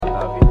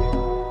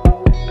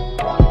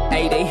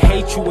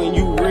hurt you when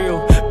you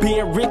real.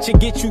 Being rich and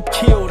get you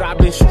killed. I've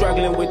been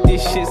struggling with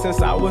this shit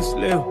since I was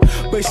little.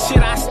 But shit,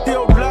 I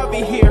still love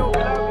it here.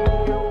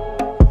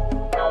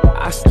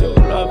 I still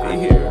love it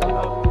here.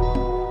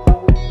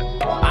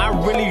 I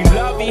really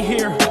love it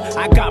here.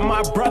 I got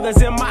my brothers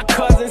and my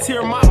cousins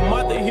here, my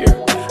mother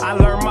here. I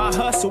learned my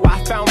hustle,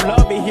 I found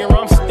love in here.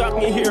 I'm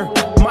stuck in here.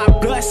 My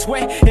blood,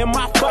 sweat, and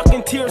my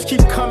fucking tears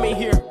keep coming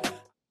here.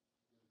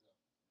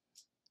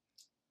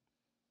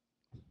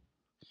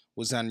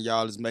 What's happening,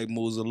 y'all? Let's make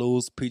moves or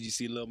lose.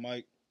 PGC Lil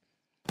Mike.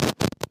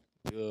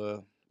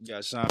 You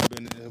got Sean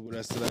Bennett here with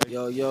us today.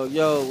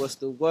 Yo, what's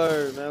the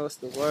word, man? What's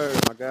the word,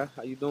 my guy?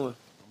 How you doing?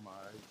 I'm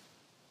alright.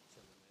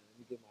 Let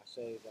me get my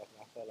shades off.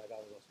 I felt like I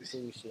was on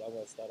some cool shit. I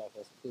want to start off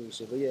on some cool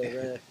shit. But yeah,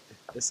 man,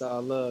 it's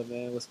all love,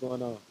 man. What's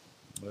going on?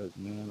 But,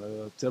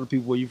 man, tell the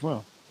people where you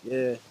from.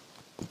 Yeah,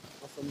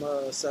 I'm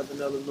from Southern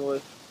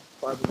Illinois,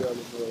 Parkville,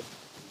 Illinois,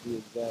 to be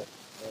exact.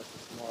 It's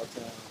a small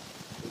town.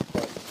 Big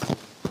part of the city.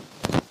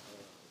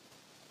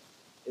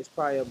 It's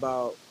probably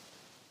about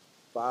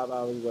 5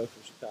 hours away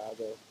from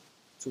Chicago,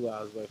 2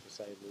 hours away from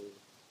St. Louis.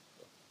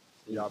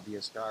 So, Y'all be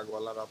in Chicago a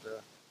lot out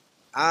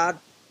there?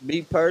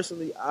 Me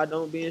personally, I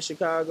don't be in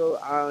Chicago.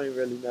 I ain't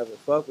really never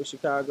fuck with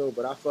Chicago,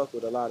 but I fuck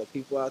with a lot of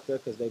people out there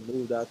because they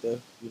moved out there.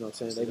 You know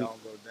what I'm saying? So y'all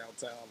don't go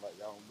downtown? Like,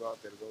 y'all don't go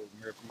out there to go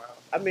Miracle Mile?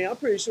 I mean, I'm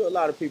pretty sure a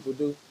lot of people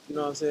do. You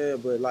know what I'm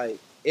saying? But, like,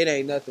 it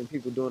ain't nothing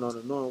people doing on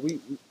the norm.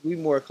 We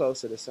more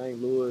closer to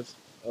St. Louis.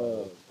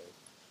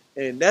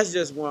 And that's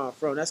just where I'm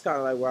from. That's kind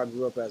of like where I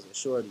grew up as a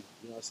shorty.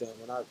 You know what I'm saying?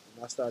 When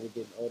I started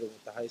getting older,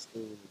 went to high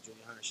school and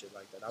junior high and shit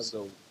like that,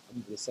 I'm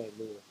in St.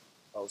 Louis.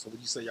 Oh, so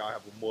would you say y'all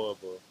have more of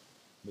a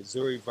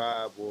Missouri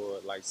vibe or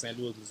like St.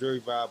 Louis,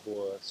 Missouri vibe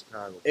or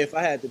Chicago? If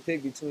I had to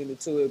pick between the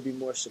two, it would be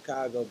more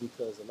Chicago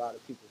because a lot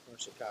of people from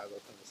Chicago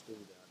come to school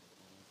down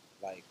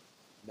there. Like,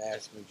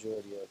 mass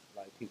majority of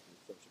like people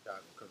from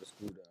Chicago come to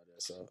school down there.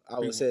 So I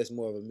would say it's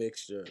more of a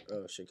mixture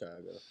of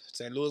Chicago.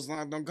 St. Louis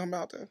don't come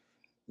out there?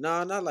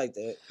 No, not like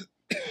that.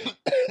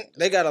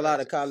 They got a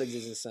lot of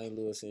colleges in St.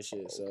 Louis and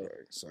shit,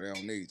 so they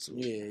don't need to.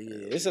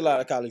 Yeah. It's a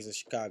lot of colleges in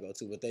Chicago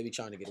too, but they be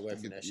trying to get away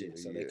from that shit,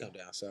 so they come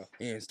down south.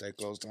 And stay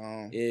close to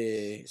home.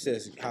 Yeah, it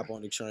says hop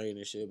on the train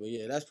and shit, but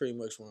yeah, that's pretty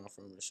much where I'm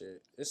from and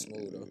shit. It's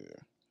smooth though.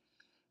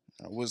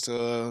 Yeah. What's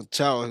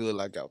childhood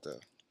like out there?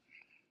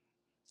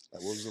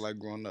 Like, what was it like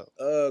growing up?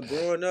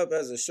 Growing up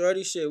as a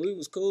shorty, shit, we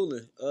was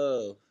coolin'.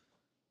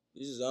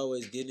 We just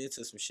always getting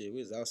into some shit. We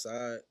was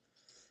outside.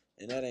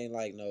 And that ain't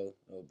like no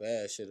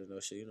bad shit or no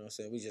shit, you know what I'm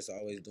saying? We just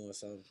always doing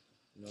something,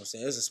 you know what I'm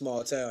saying? It's a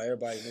small town,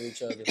 everybody knew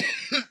each other, you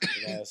know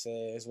what I'm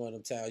saying? It's one of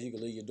them towns you can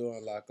leave your door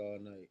unlocked all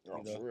night, you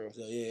know? For real.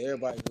 So yeah,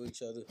 everybody knew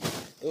each other.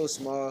 It was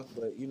small,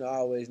 but you know, I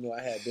always knew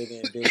I had big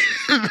ambitions.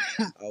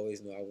 I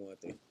always knew I wanted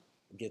to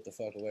get the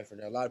fuck away from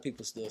there. A lot of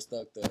people still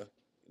stuck there,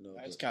 you know.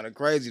 It's kind of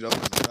crazy though,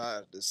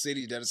 because the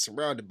city that is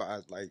surrounded by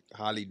is like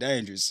highly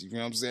dangerous, you know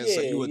what I'm saying?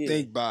 So you would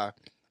think by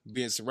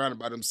being surrounded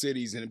by them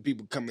cities and the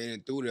people coming in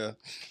through there,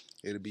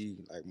 it'll be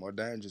like more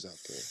dangerous out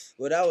there.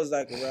 Well, that was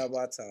like around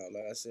my time.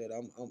 Like I said,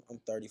 I'm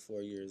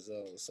 34 years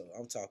old, so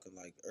I'm talking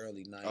like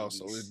early 90s. Oh,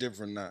 so it's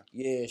different now.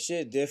 Yeah,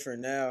 shit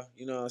different now.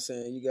 You know what I'm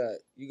saying?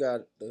 You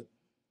got the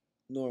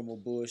normal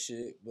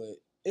bullshit, but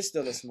it's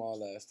still a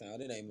small ass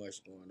town. It ain't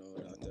much going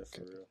on out there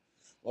for real.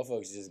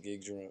 Motherfuckers just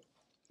get drunk.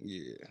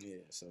 Yeah. Yeah.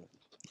 So,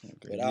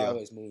 okay. But I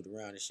always moved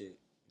around and shit.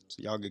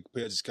 So y'all get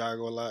compared to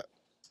Chicago a lot?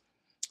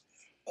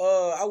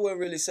 I wouldn't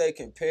really say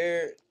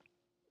compared.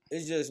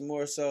 It's just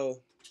more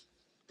so.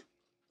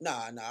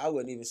 Nah, I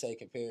wouldn't even say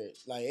compared.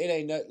 Like, it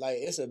ain't like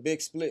it's a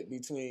big split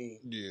between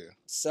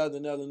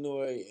Southern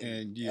Illinois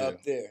and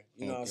up there.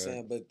 You know what I'm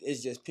saying? But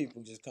it's just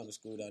people just come to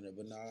school down there.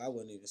 But I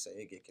wouldn't even say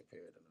it get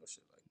compared to no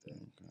shit like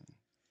that. Okay.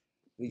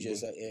 We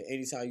just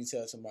anytime you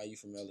tell somebody you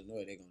from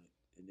Illinois, they're gonna.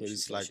 But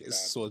it's like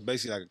it's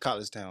basically like a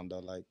college town though,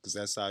 like because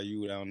that's how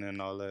you down there and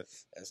all that.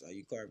 That's how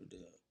you Carpenter.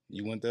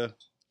 You went there?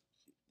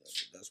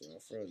 That's where I'm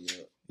from,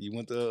 yeah. You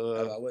went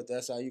to... I went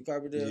to SIU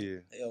Carpenter? Yeah.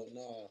 Hell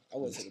no. I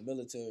went to the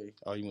military.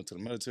 Oh, you went to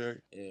the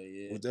military?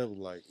 Yeah. What that was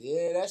like?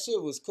 Yeah, that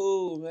shit was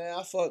cool, man.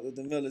 I fucked with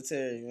the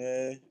military,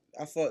 man.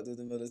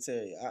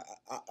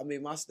 I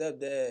mean, my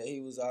stepdad,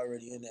 he was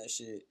already in that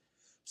shit.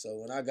 So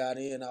when I got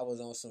in, I was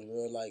on some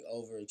real, like,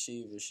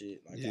 overachiever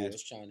shit. Like, I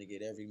was trying to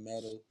get every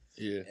medal,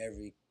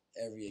 every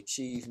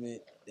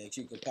achievement that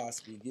you could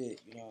possibly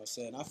get. You know what I'm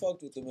saying? I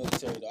fucked with the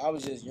military, though. I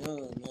was just young,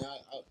 man.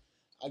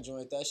 I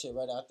joined that shit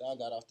right after I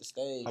got off the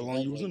stage. How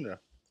long you was in there?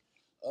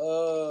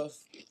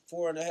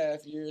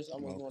 4.5 years.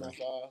 Almost going on 5.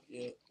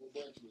 Yeah. What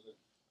branch was it?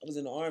 I was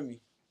in the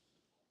Army.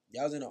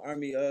 Yeah, I was in the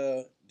Army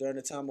during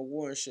the time of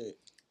war and shit.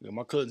 Yeah,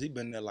 my cousin, he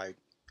been there like,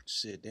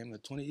 damn near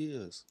 20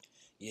 years.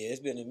 Yeah,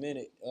 it's been a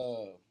minute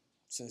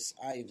since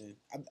I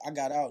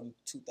got out in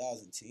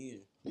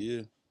 2010.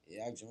 Yeah.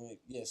 Yeah, I joined.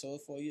 Yeah, so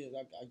 4 years.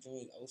 I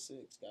joined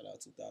 06, got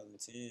out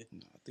 2010.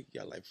 No, I think you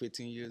got like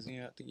 15 years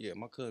in. I think,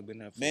 my cousin been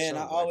there for Man,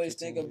 I always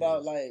think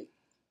about, like,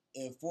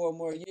 in 4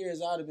 more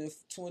years, I'd have been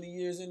 20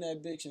 years in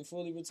that bitch and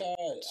fully retired.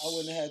 I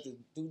wouldn't have had to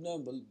do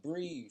nothing but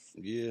breathe.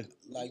 Yeah.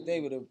 Like, they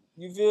would have,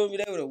 you feel me?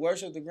 They would have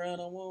worshipped the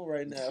ground I'm on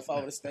right now if I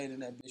would have stayed in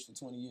that bitch for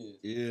 20 years.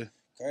 Yeah.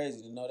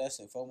 Crazy to know that's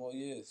in 4 more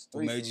years.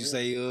 What made you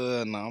say,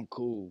 nah, I'm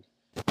cool?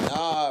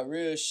 Nah,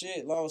 real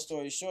shit. Long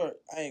story short,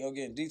 I ain't gonna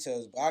get in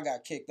details, but I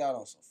got kicked out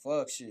on some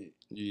fuck shit.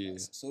 Yeah. Like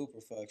some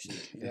super fuck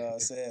shit. You know what I'm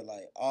saying?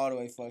 Like, all the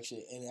way fuck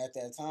shit. And at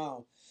that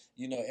time,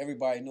 you know,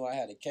 everybody knew I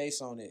had a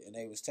case on it, and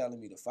they was telling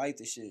me to fight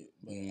the shit.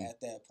 But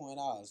at that point,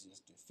 I was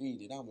just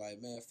defeated. I'm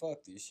like, man,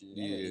 fuck this shit.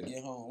 I'm ready to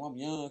get home. I'm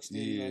young still,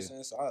 you know what I'm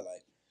saying? So I was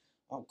like,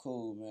 I'm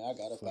cool, man. I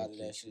got up out of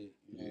that shit.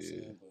 You know what I'm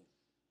saying? But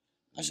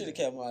I should have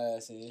kept my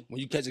ass in. When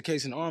you catch a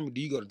case in the Army,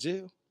 do you go to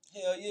jail?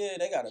 Hell yeah,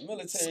 they got a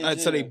military jail.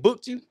 So they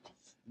booked you?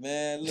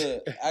 Man,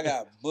 look, I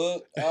got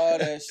booked, all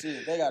that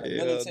shit. They got a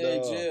military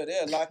jail.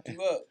 They'll lock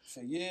you up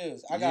for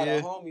years. I got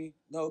a homie,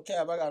 no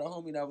cap, I got a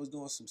homie that was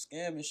doing some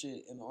scamming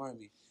shit in the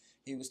Army.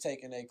 He was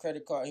taking a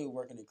credit card. He was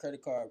working in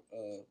credit card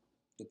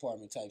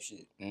department type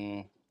shit.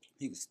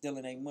 He was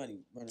stealing their money,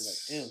 running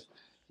like them.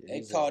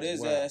 They caught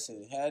his ass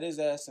and had his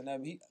ass in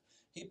that.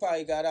 He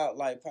probably got out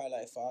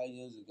probably 5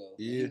 years ago.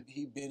 Yeah.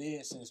 He been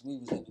in since we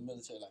was in the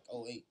military, like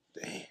 08.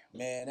 Damn.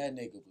 Man, that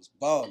nigga was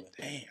balling.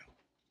 Damn.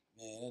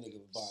 Man, that nigga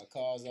was buying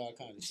cars, all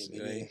kind of shit.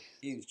 But yeah,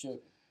 he was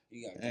tripping.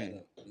 He got caught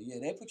up. But yeah,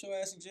 they put your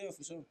ass in jail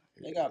for sure.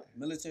 They got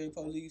military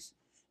police.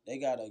 They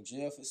got a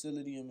jail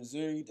facility in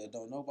Missouri that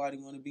don't nobody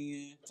want to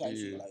be in. Type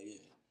shit like,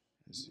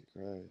 That's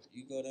crazy.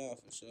 You go down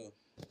for sure.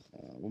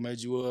 What made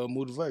you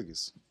move to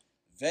Vegas?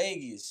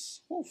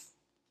 Vegas. Woof.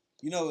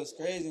 You know, it's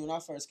crazy. When I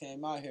first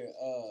came out here,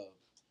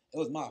 it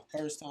was my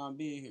first time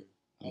being here.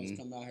 I was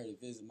coming out here to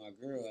visit my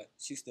girl.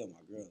 She's still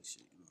my girl and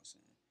shit, you know what I'm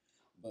saying?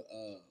 But,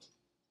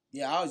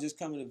 yeah, I was just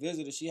coming to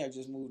visit her. She had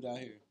just moved out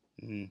here.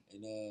 And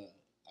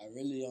I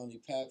really only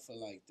packed for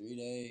like 3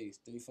 days,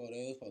 3-4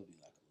 days, probably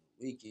like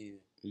a weekend.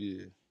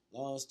 Yeah.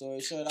 Long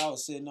story short, I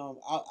was sitting on,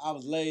 I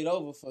was laid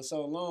over for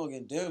so long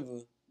in Denver.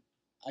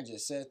 I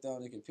just sat there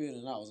on the computer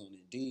and I was on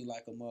Indeed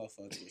like a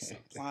motherfucker, just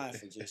applying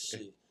for just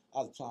shit. I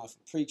was applying for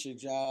preacher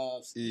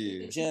jobs,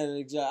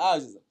 janitor jobs. I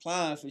was just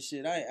applying for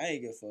shit. I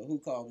ain't give a fuck who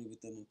called me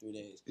within them 3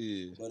 days.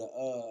 Yeah. But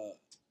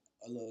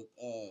a little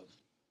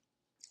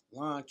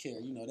lawn care,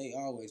 you know, they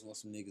always want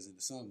some niggas in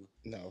the summer.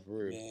 No, for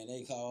real. Man,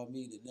 they called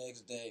me the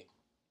next day.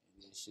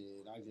 And then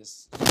shit, I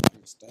just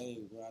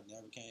stayed, bro. I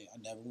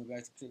never went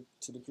back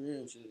to the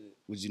crib. Shit.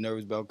 Was you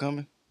nervous about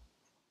coming?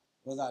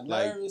 Was I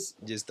nervous?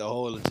 Like, just the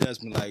whole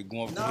adjustment, like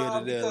going from here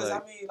to there. Because I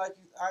mean, like,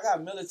 I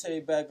got military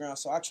background,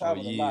 so I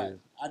traveled a lot.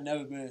 I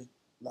never been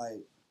like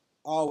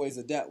always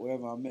adapt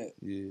wherever I'm at.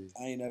 Yeah.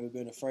 I ain't never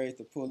been afraid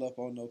to pull up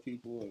on no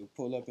people or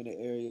pull up in the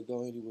area,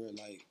 go anywhere.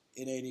 Like,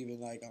 it ain't even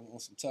like I'm on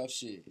some tough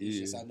shit. It's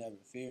just I never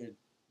feared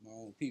my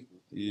own people.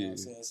 You know what I'm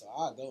saying? So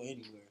I go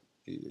anywhere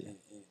and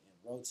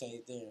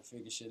rotate there and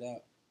figure shit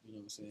out. You know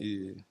what I'm saying?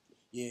 Yeah.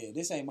 Yeah,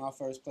 this ain't my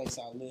first place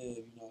I live,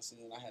 you know what I'm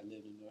saying? I had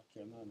lived in North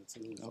Carolina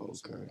too.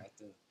 Okay. Like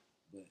that.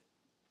 But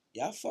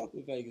yeah, I fuck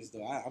with Vegas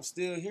though. I'm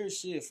still here,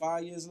 shit,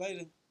 5 years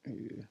later.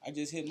 Yeah. I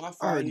just hit my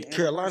 5 year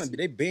Carolina,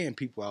 they ban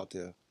people out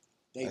there.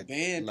 They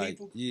ban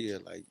people? Yeah,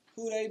 like.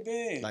 Who they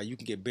ban? Like you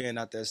can get banned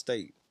out that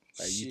state.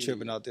 Like you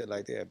tripping out there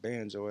like that,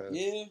 banned your ass.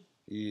 Yeah?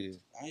 Yeah.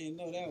 I didn't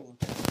know that one.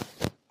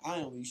 I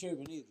don't be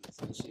tripping either.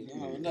 So shit, I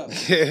don't know.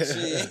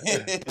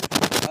 Shit.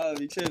 I don't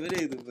be tripping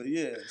either, but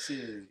yeah,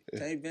 shit.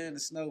 Can't ban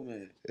the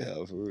snowman.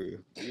 Yeah, for real.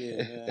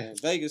 Yeah, man.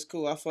 Vegas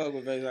cool. I fuck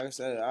with Vegas. Like I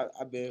said,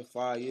 I've been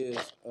 5 years.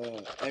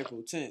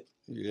 April 10th.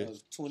 Yeah.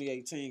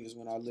 2018 is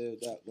when I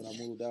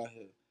moved out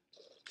here.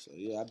 So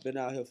yeah, I've been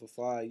out here for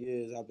 5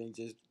 years. I've been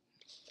just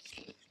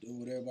doing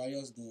what everybody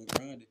else doing,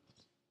 grinding.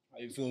 How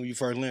you feeling when you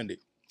first landed?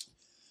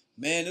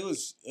 Man, it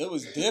was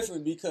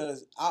different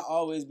because I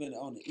always been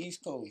on the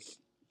East Coast.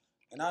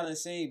 And I done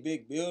seen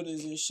big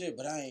buildings and shit,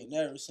 but I ain't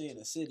never seen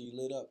a city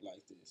lit up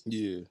like this.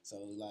 Yeah. So,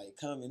 like,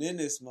 coming in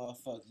this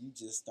motherfucker, you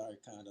just start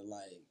kind of,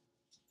 like,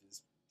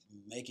 just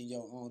making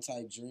your own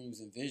type dreams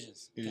and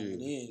visions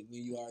coming in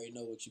when you already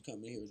know what you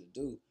coming here to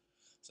do.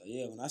 So,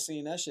 yeah, when I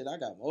seen that shit, I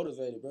got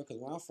motivated, bro,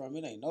 because where I'm from,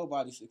 it ain't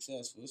nobody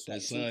successful. It's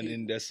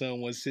that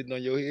sun was sitting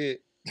on your head?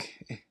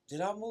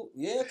 Did I move?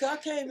 Yeah, because I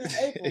came in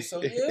April,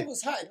 so, yeah, it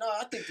was hot. No,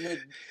 I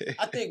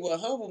think what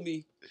humbled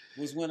me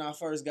was when I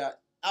first got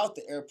out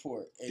the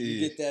airport and you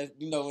get that,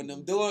 you know, when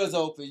them doors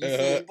open, you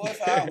feel boy,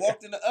 if I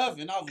walked in the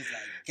oven, I was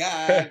like,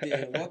 God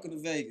damn, welcome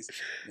to Vegas.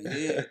 But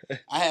yeah,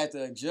 I had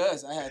to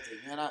adjust. I had to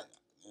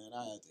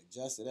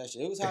adjust to that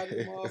shit. It was hot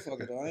as a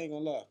motherfucker though, I ain't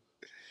gonna lie.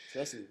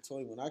 Especially in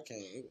 20 when I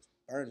came, it was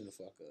burning the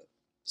fuck up.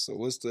 So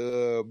what's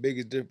the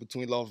biggest difference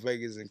between Las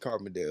Vegas and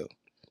Carbondale?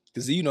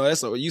 Because, you know,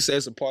 you say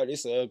it's a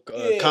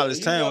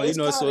college town, you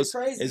know, so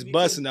it's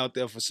busting out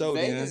there for sure.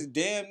 Vegas is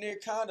damn near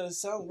kind of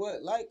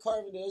somewhat like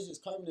Carbondale.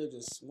 Carbondale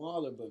just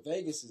smaller, but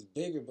Vegas is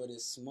bigger, but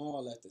it's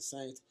small at the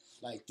same time.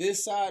 Like,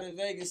 this side of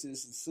Vegas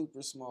is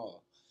super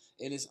small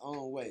in its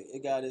own way.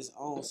 It got its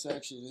own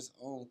section, its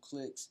own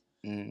cliques.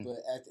 Mm-hmm. But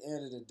at the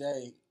end of the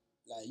day,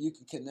 like, you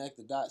can connect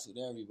the dots with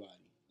everybody.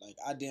 Like,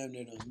 I damn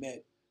near done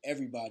met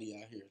everybody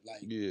out here.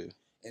 Like,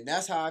 And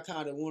that's how I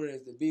kind of wanted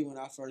it to be when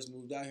I first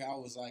moved out here. I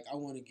was like, I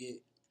want to get,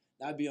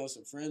 not be on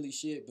some friendly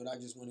shit, but I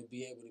just want to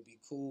be able to be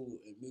cool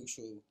and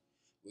mutual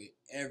with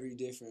every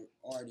different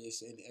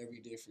artist in every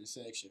different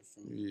section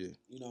from, you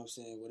know what I'm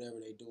saying, whatever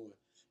they doing.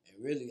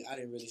 And really, I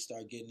didn't really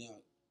start getting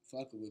out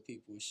fucking with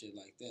people and shit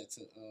like that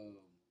till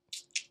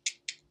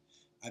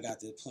I got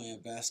to playing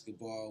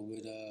basketball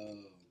with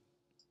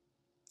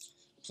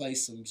Play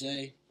Some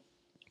J.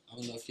 I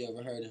don't know if you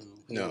ever heard of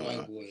him. No.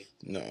 White boy.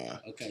 No.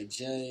 Okay,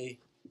 Jay,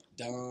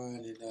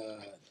 Don, and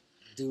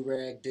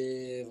Durag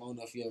Dev. I don't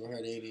know if you ever heard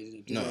of any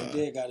of them. Durag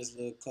Dev got his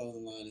little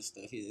clothing line and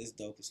stuff. It's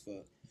dope as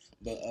fuck.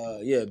 But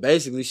yeah,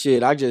 basically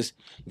shit, I just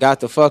got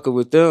to fucking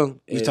with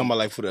them. You talking about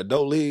like for the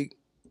adult league?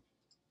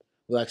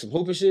 Like some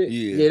hooping shit?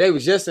 Yeah. Yeah, they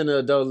was just in the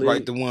adult league.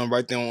 Right, the one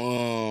right there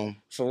on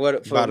by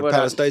the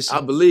Palace Station?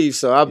 I believe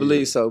so. I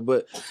believe so.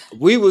 But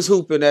we was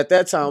hooping at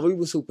that time. We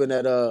was hooping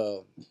at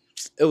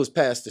it was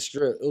past the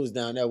strip. It was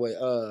down that way.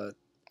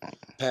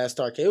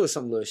 Past Arcade. It was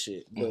some little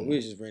shit. But we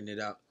was just renting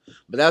it out.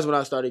 But that's when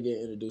I started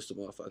getting introduced to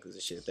motherfuckers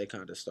and shit. They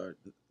kind of started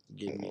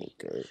getting me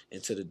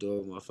into the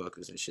door with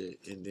motherfuckers and shit.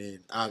 And then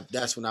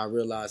that's when I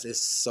realized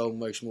it's so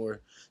much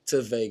more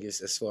to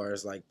Vegas as far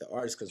as like the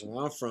artists. Because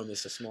where I'm from,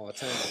 it's a small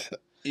town.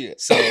 Yeah.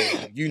 So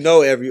you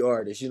know every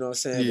artist, you know what I'm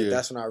saying? Yeah. But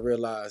that's when I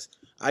realized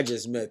I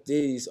just met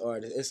these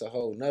artists. It's a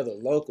whole nother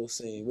local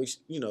scene, which,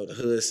 you know, the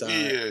hood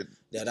side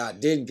that I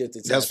didn't get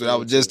to. That's what I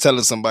was just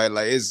telling somebody.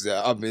 Like it's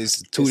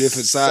two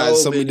different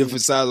sides, so many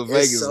different sides of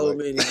Vegas. So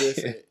many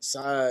different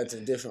sides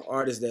and different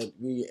artists that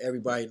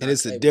everybody. And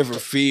it's a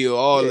different feel,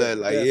 all that.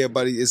 Like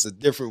everybody, it's a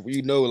different.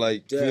 You know,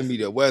 like you feel me,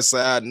 the West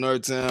Side,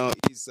 North Town,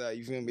 East Side.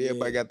 You feel me?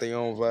 Everybody got their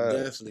own vibe.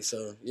 Definitely.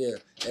 So yeah,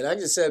 and I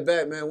just sat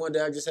back, man. One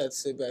day I just had to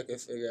sit back and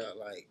figure out,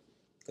 like,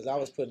 because I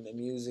was putting the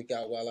music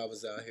out while I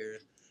was out here.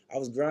 I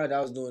was grinding.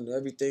 I was doing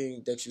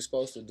everything that you're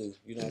supposed to do.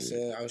 You know what I'm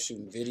saying? I was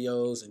shooting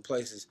videos in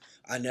places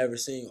I never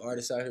seen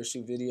artists out here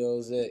shoot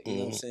videos at. You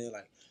know what I'm saying?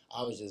 Like,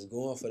 I was just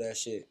going for that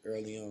shit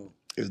early on.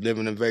 Is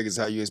living in Vegas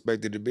how you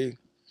expected it to be?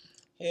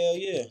 Hell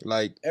yeah.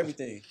 Like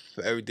everything.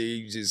 For everything,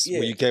 you just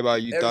when you came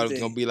out, you thought it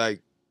was gonna be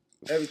like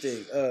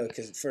everything.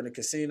 Cause for the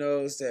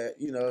casinos, that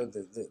you know,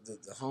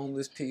 the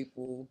homeless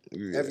people,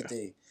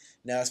 everything.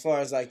 Now, as far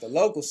as like the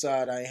local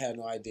side, I ain't had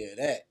no idea of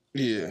that.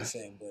 You know what I'm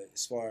saying? But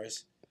as far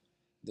as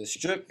the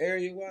strip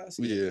area wise,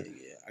 yeah,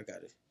 I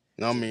got it.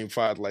 No, I mean,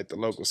 for like the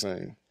local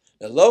scene.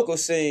 The local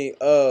scene,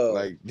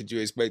 like, did you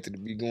expect it to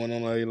be going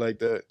on out here like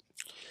that?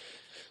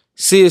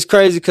 See, it's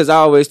crazy because I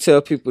always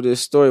tell people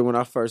this story when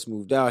I first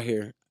moved out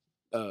here.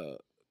 Like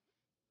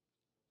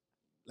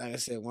I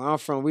said, where I'm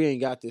from, we ain't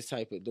got them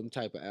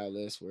type of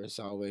outlets where it's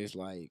always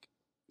like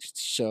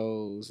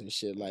shows and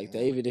shit like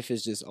that. Even if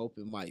it's just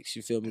open mics,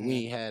 you feel me? We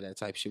ain't had that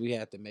type of shit. We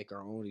had to make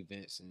our own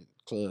events and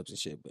clubs and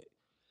shit. But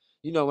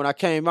you know, when I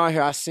came out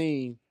here, I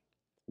seen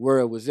where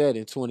it was at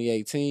in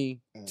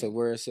 2018 to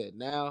where it's at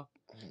now.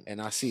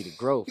 And I see the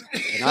growth.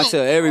 And I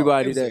tell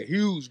everybody that it's a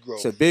huge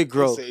growth. It's a big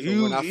growth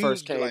when I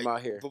first came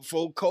out here.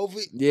 Before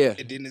COVID? Yeah.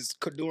 And then it's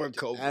during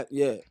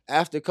COVID.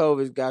 After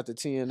COVID, it got the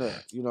 10 up.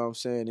 You know what I'm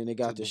saying? And it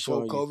got the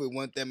show. Before COVID,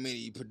 wasn't that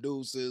many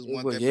producers,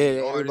 wasn't that many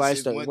artists. Everybody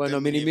started. Wasn't no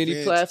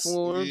many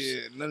platforms.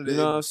 Yeah, none of that. You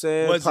know what I'm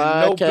saying?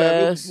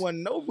 Podcast. Wasn't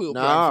no real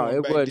platform.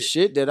 It wasn't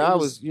shit that I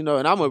was, you know,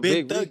 and I'm a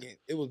big thugging.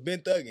 It was been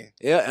thugging.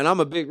 Yeah, and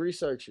I'm a big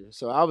researcher.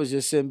 So I was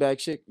just sitting back,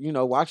 shit, you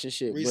know, watching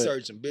shit.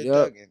 Researching, been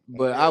thugging.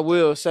 But I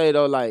will say,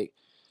 though, like,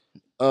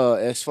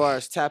 as far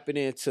as tapping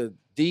into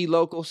the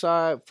local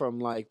side from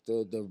like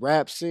the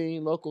rap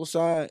scene local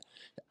side,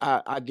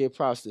 I give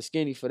props to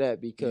Skinny for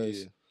that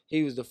because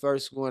he was the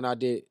first one I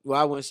did.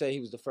 Well, I wouldn't say he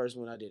was the first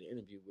one I did an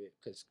interview with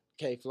because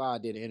K Fly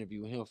did an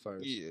interview with him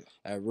first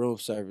at Room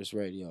Service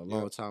Radio a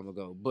long time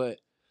ago. But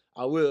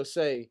I will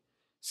say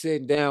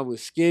sitting down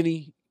with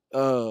Skinny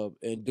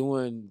and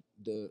doing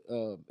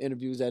the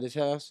interviews at his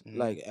house,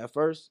 like at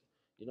first,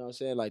 you know what I'm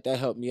saying? Like that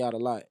helped me out a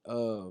lot.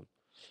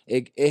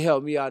 It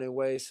helped me out in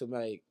ways to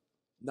make,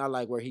 not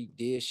like where he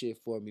did shit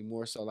for me,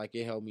 more so like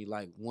it helped me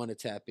like want to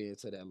tap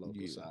into that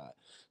local side.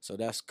 So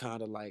that's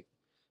kind of like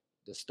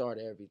the start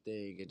of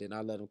everything. And then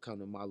I let him come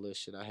to my little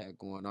shit I had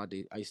going.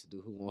 I used to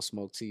do Who Won't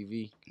Smoke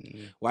TV.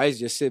 Well, I used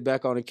to just sit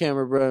back on the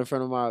camera, bro, in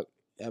front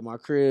of my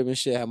crib and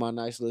shit, have my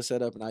nice little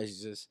setup, and I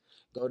used to just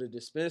go to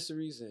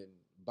dispensaries and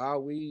buy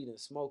weed and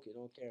smoke it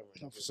on camera.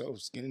 No, for sure.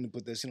 Skinny to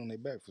put that shit on their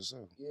back, for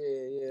sure.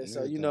 Yeah.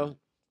 So, you know,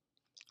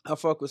 I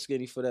fuck with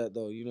Skinny for that,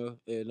 though, you know,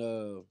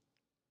 and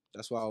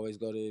that's why I always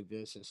go to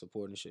events and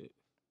support and shit,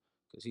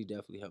 because he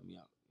definitely helped me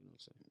out, you know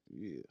what I'm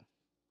saying?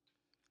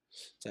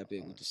 Yeah. Tap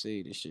in with the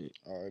seed and shit.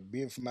 All right,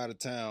 being from out of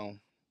town,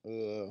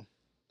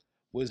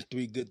 what's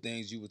 3 good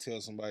things you would tell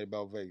somebody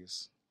about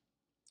Vegas?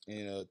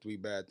 And 3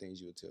 bad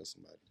things you would tell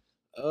somebody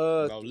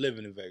about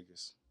living in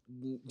Vegas?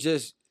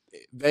 Just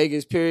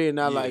Vegas, period,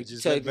 not like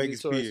just take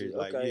Vegas, period.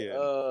 Okay.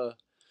 Like,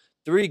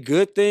 3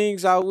 good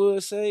things I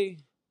would say.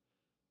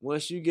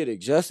 Once you get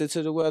adjusted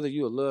to the weather,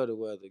 you'll love the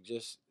weather.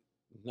 Just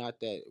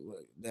Not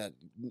that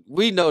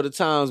we know the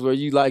times where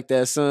you like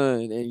that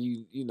sun and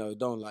you know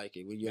don't like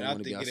it when you don't want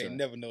to be outside. I think it ain't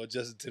never no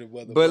adjusted to the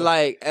weather. But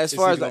like as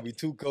far as gonna be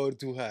too cold or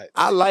too hot.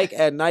 I like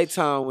at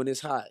nighttime when it's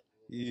hot.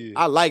 Yeah.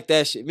 I like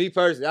that shit. Me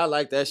personally, I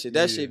like that shit.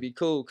 That shit be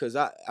cool because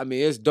I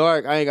mean it's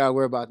dark. I ain't gotta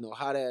worry about no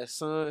hot ass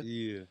sun.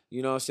 Yeah.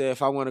 You know what I'm saying?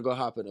 If I want to go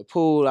hop in the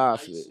pool, I'll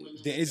feel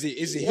it. Is it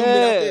humid out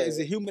there? Is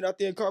it humid out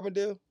there in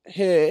Carbondale?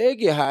 Yeah, it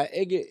get hot.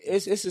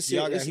 It's a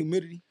y'all got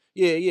humidity?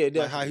 Yeah,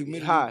 like high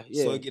humidity. High,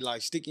 yeah. So it get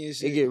like sticky and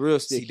shit. It get real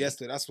sticky.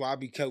 See, that's why I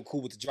be cool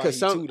with the dry heat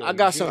too. Though, I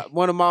got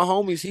one of my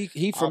homies.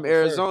 He from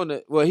Arizona.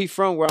 Well, he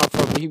from where I'm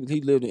from.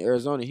 He lived in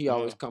Arizona. He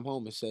always come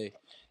home and say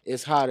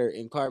it's hotter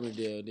in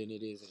Carbondale than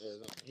it is in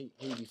Arizona. He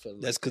be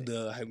feeling that's because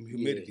the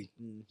humidity.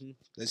 Yeah. Mm-hmm.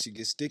 That shit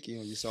get sticky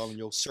on you, all on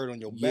your shirt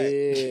on your back.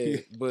 Yeah,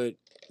 but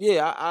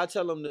yeah, I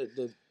tell him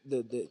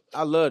the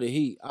I love the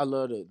heat. I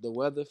love the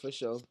weather for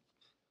sure.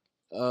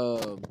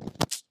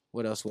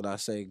 What else would I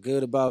say?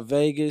 Good about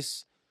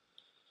Vegas.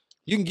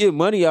 You can get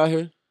money out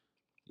here.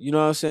 You know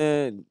what I'm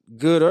saying?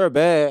 Good or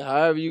bad.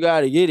 However you got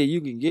to get it, you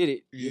can get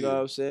it. You know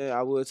what I'm saying?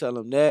 I would tell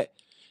them that.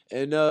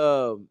 And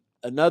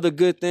another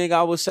good thing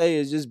I would say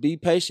is just be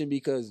patient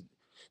because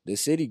the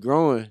city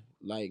growing.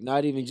 Like,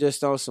 not even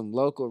just on some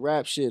local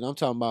rap shit. I'm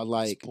talking about,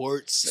 like,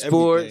 sports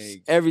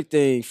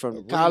everything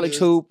from college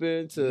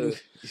hooping to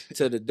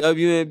the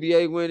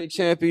WNBA winning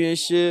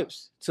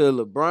championships to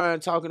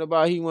LeBron talking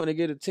about he want to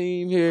get a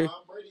team here.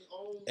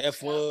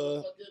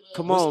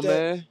 Come on,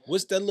 man.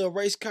 What's that little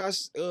race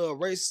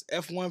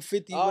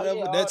F-150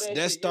 whatever?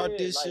 That start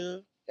this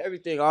year.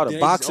 Everything, all the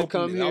boxing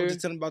come here. I was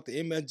just telling about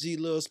the MSG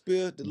little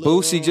spill.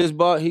 Boosie just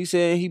bought. He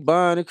saying he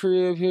buying a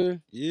crib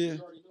here. Yeah.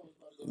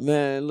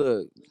 Man,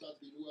 look.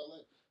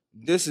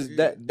 This is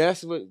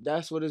that's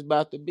what it's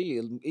about to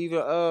be.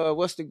 Even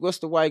what's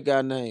the white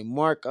guy name?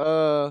 Mark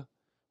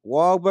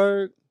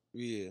Wahlberg.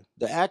 Yeah,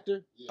 the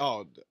actor.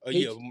 Oh,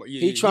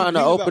 He trying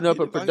to open up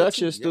a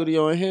production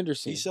studio in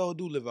Henderson. He sure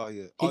do live out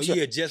here.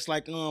 Just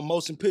like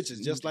motion pictures,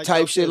 just like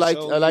type shit,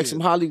 like some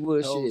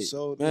Hollywood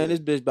shit. Man,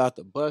 this bitch about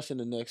to bust in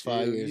the next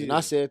 5 years. Yeah. And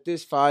I said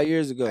this 5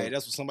 years ago. Hey,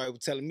 that's what somebody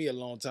was telling me a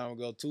long time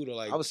ago too. Though,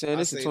 like I was saying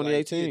this in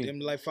 2018. Them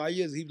like 5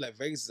 years, he be like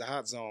Vegas is a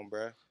hot zone,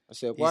 bro. I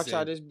said, watch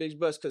how this bitch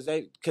bust, cause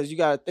you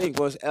gotta think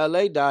once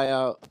LA die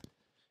out,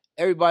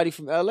 everybody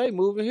from LA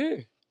moving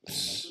here.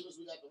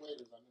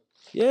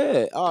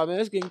 Yeah. Oh man,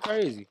 it's getting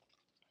crazy.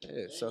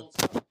 Yeah. So,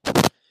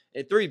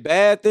 and 3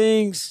 bad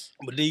things.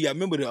 But then you gotta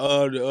remember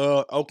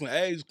the Oakland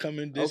A's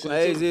coming. Oakland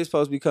A's is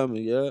supposed to be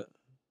coming. Yeah.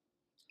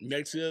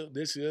 Next year,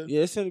 this year.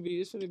 Yeah, it's gonna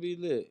be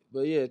lit.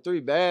 But yeah,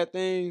 3 bad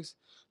things.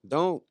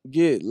 Don't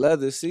get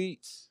leather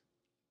seats.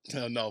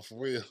 No, for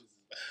real.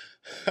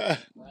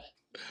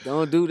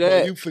 Don't do that.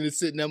 Bro, you finna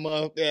sit in that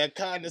motherfucker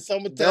car in the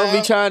summertime. Don't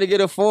be trying to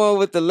get a phone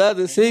with the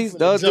leather seats.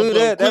 Don't do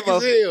that. That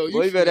motherfucker.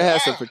 Boy, you better have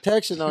some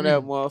protection on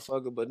that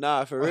motherfucker. But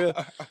nah, for real.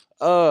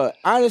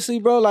 Honestly,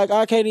 bro, like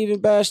I can't even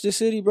bash the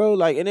city, bro.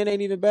 Like, and it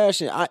ain't even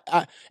bashing. I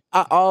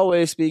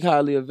always speak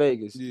highly of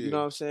Vegas. Yeah. You know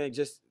what I'm saying?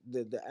 Just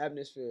the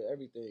atmosphere,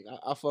 everything.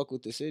 I fuck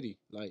with the city.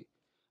 Like,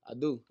 I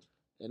do.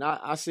 And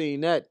I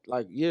seen that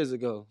like years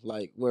ago,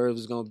 like where it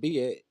was gonna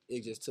be at.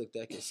 It just took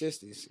that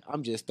consistency.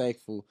 I'm just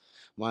thankful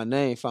my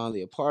name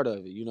finally a part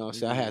of it. You know what I'm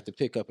saying? I had to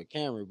pick up a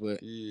camera,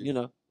 but you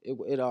know,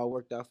 it all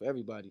worked out for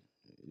everybody.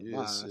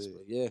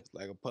 Yeah,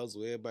 like a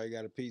puzzle. Everybody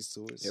got a piece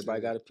to it.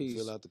 Everybody got a piece.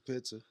 Fill out the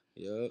picture.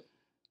 Yep.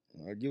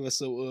 Give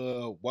us a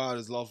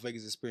wildest Las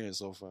Vegas experience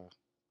so far.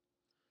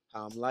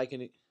 How I'm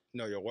liking it.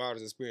 No, your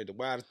wildest experience. The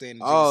wildest thing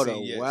that you've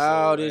seen yet.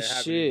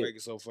 Wildest shit. In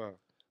Vegas so far.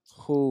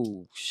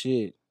 Oh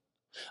shit.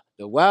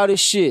 The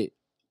wildest shit.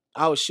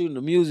 I was shooting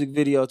a music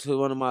video to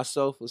one of my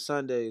Soulful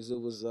Sundays. It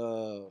was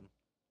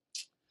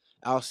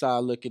Outside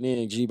Looking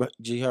In, G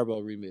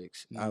Herbo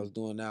remix. I was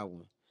doing that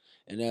one.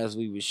 And as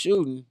we were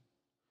shooting,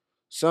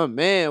 some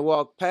man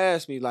walked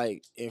past me,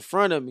 like, in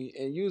front of me.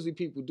 And usually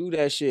people do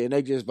that shit and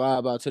they just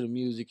vibe out to the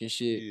music and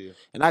shit. Yeah.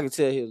 And I could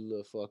tell he was a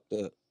little fucked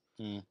up.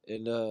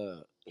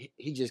 And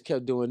he just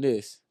kept doing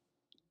this.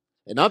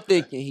 And I'm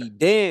thinking he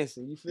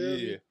dancing, you feel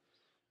me?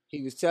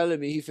 He was telling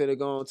me he finna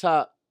go on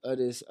top of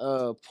this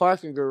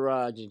parking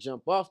garage and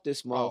jump off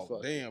this motherfucker.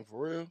 Oh, damn,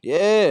 for real?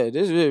 Yeah,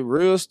 this is a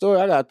real story.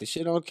 I got the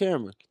shit on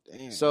camera.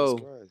 Damn, so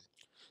that's crazy.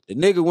 The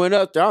nigga went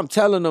up there. I'm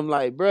telling him,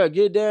 like, bro,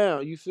 get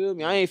down. You feel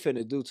me? I ain't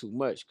finna do too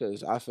much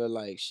because I feel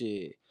like,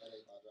 shit,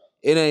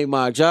 it ain't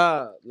my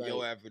job. Like,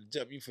 yo, after the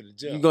jump, you finna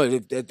jump. You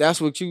gonna, if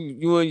that's what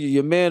you and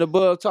your man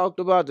above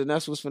talked about, then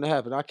that's what's finna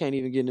happen. I can't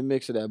even get in the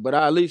mix of that. But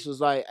I at least was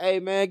like, hey,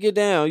 man, get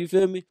down. You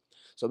feel me?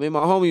 So me and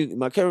my homie,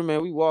 my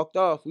cameraman, we walked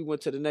off. We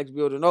went to the next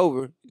building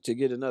over to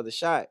get another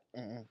shot.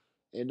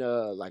 And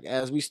like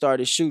as we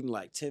started shooting,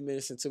 like 10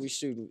 minutes until we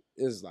shooting,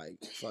 it was like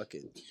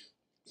fucking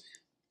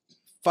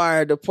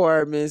fire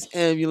departments,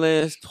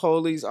 ambulance,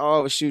 police,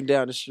 all was shooting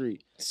down the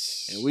street.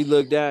 And we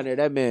looked down there.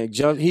 That man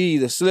jumped. He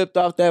either slipped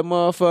off that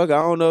motherfucker.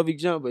 I don't know if he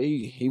jumped, but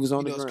he was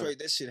on the ground. Crazy.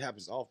 That shit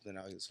happens often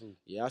out here too.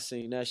 Yeah, I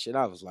seen that shit.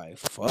 I was like,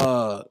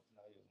 fuck.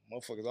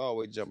 Motherfuckers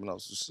always jumping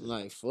off some shit.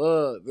 Like,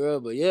 fuck,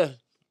 bro. But yeah.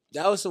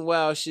 That was some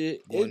wild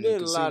shit. It's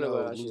been a lot of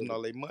wild shit. Losing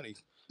all their money.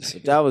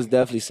 But that was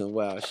definitely some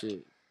wild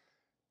shit.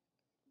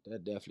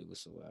 That definitely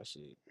was some wild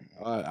shit.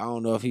 I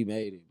don't know if he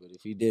made it, but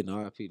if he didn't,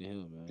 RIP to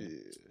him, man. Yeah.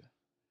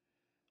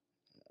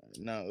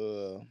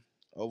 Now,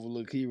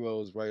 Overlooked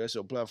Heroes, right? That's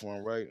your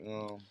platform, right?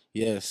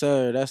 Yes,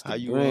 sir. That's the how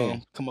you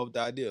brand. come up with the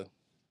idea?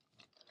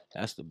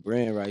 That's the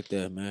brand right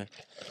there, man.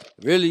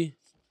 Really,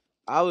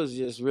 I was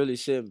just really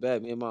sitting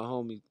back. Me and my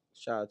homie,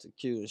 shout out to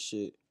Q and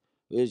shit.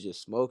 We was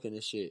just smoking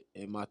and shit.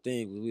 And my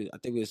thing was, I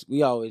think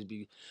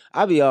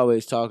I be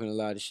always talking a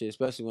lot of shit,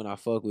 especially when I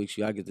fuck with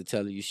you. I get to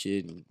telling you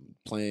shit and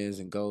plans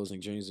and goals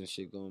and dreams and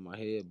shit go in my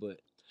head. But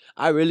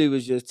I really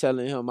was just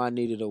telling him I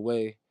needed a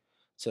way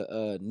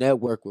to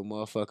network with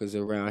motherfuckers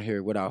around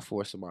here without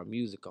forcing my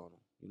music on them.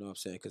 You know what I'm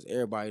saying? Because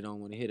everybody don't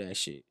want to hear that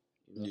shit.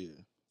 You know?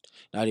 Yeah.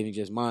 Not even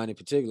just mine in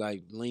particular,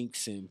 like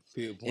links and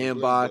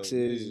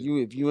inboxes.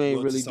 Yeah. If you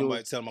ain't really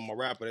somebody tell them I'm a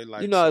rapper, they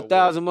like, you know,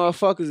 1,000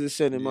 motherfuckers is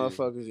sending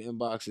motherfuckers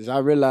inboxes. I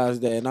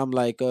realized that, and I'm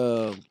like,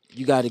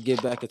 you got to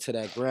get back into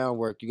that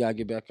groundwork. You got to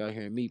get back out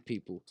here and meet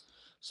people.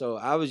 So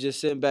I was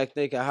just sitting back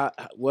thinking,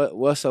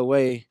 what's a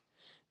way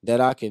that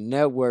I can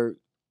network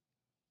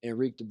and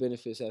reap the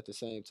benefits at the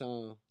same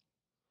time?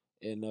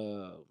 And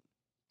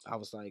I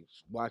was like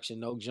watching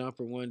No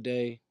Jumper one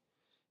day,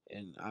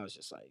 and I was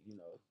just like,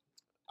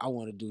 I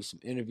want to do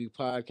some interview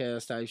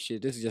podcast type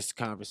shit. This is just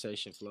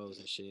conversation flows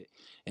and shit.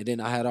 And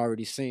then I had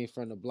already seen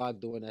From the Block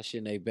doing that shit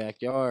in their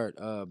backyard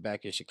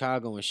back in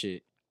Chicago and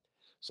shit.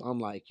 So I'm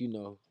like,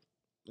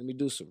 let me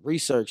do some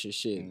research and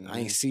shit. I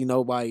ain't see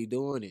nobody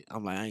doing it.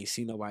 I'm like, I ain't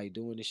see nobody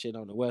doing this shit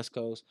on the West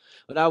Coast.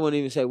 But I wouldn't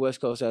even say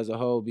West Coast as a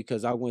whole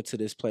because I went to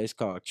this place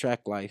called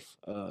Track Life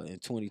in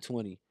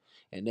 2020.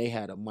 And they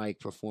had a mic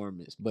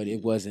performance, but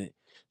it wasn't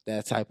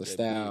that type of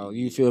style.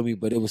 You feel me?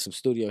 But it was some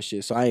studio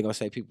shit. So I ain't gonna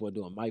say people are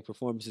doing mic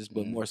performances,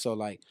 but more so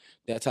like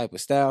that type of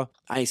style.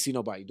 I ain't see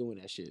nobody doing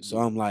that shit. So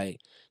I'm like,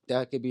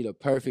 that could be the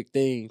perfect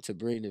thing to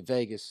bring to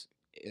Vegas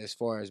as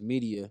far as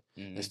media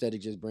instead of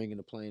just bringing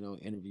the plane on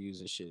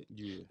interviews and shit.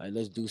 Yeah. Like,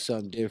 let's do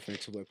something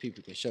different to where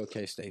people can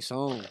showcase their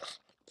songs.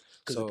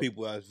 Because the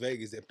people out of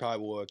Vegas that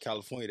probably were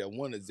California that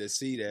wanted to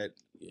see that.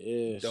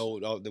 Yes.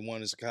 The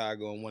one in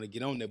Chicago and want to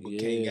get on there, but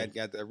can't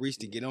got the reach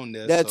to get on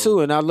there. That too,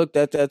 and I looked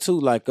at that too.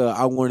 Like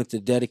I wanted to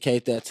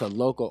dedicate that to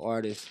local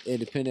artists,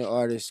 independent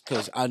artists,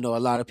 because I know a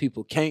lot of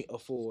people can't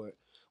afford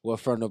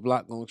what From the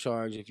Block gonna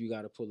charge if you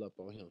got to pull up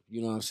on him.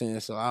 You know what I'm saying?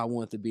 So I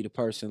want to be the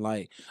person.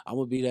 Like I'm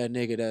gonna be that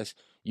nigga that's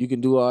you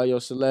can do all your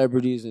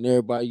celebrities and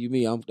everybody you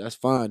meet. That's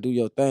fine, do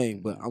your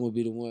thing, but I'm gonna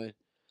be the one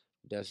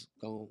that's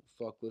gonna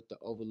fuck with the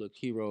Overlooked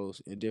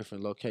Heroes in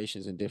different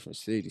locations in different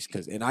cities.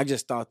 And I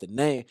just thought the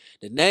name,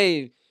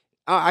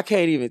 I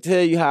can't even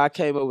tell you how I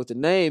came up with the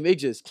name. It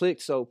just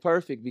clicked so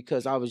perfect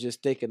because I was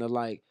just thinking of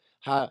like,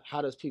 how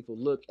does people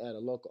look at a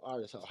local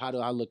artist? How do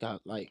I look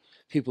at, like,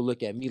 people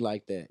look at me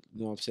like that?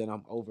 You know what I'm saying?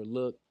 I'm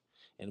overlooked,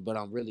 but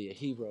I'm really a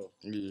hero.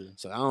 Yeah.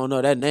 So I don't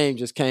know, that name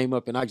just came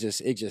up and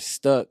it just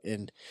stuck.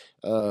 And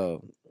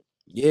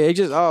yeah, it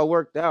just all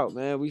worked out,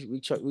 man. We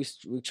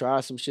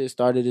tried some shit,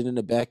 started it in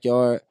the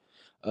backyard.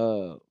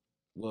 Well,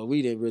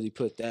 we didn't really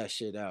put that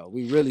shit out.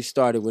 We really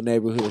started with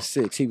Neighborhood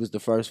 6. He was the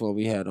first one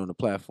we had on the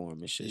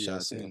platform and shit. Yeah, I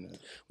seen that.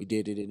 We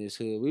did it in his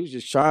hood. We was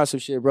just trying some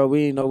shit, bro.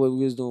 We didn't know what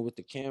we was doing with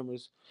the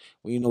cameras.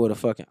 We didn't know what a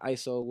fucking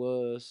ISO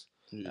was.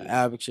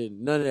 Aperture,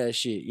 none of that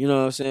shit. You know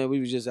what I'm saying? We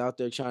was just out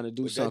there trying to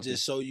do something. That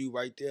just show you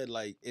right there,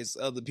 like, it's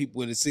other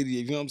people in the city,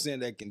 you know what I'm saying,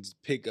 that can just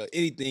pick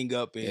anything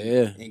up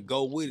and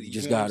go with it. You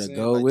just gotta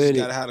go with it.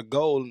 You gotta have a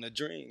goal and a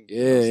dream.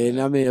 Yeah,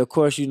 and I mean, of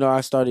course,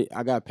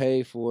 I got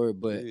paid for it,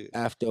 but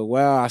after a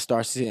while, I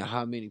started seeing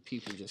how many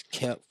people just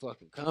kept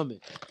fucking coming.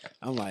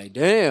 I'm like,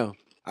 damn,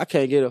 I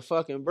can't get a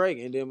fucking break.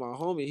 And then my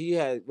homie, he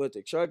went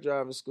to truck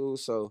driving school,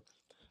 so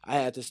I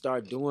had to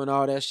start doing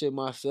all that shit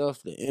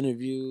myself, the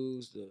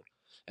interviews,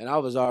 and I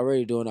was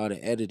already doing all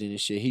the editing and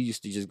shit. He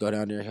used to just go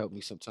down there and help me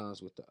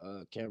sometimes with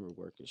the camera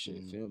work and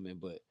shit, filming.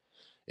 But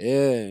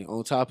yeah,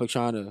 on top of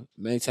trying to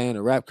maintain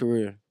a rap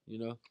career, you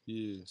know?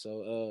 Yeah.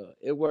 So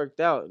it worked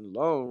out in the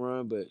long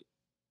run, but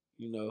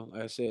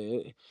like I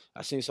said,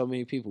 I seen so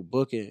many people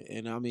booking,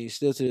 and I mean,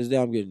 still to this day,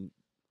 I'm getting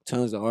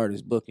tons of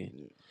artists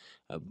booking.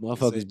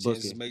 Motherfuckers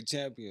booking. Make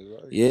champions,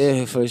 right?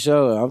 Yeah, for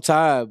sure. I'm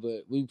tired,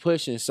 but we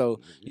pushing. So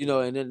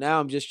and then now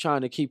I'm just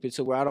trying to keep it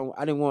to where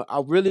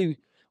I really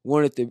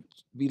wanted to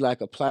be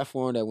like a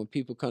platform that when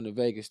people come to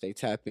Vegas, they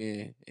tap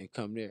in and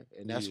come there.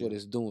 And that's what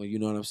it's doing, you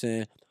know what I'm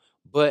saying?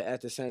 But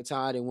at the same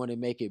time, I didn't want to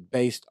make it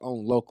based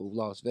on local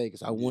Las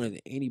Vegas. I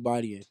wanted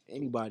anybody.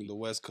 The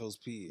West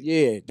Coast P.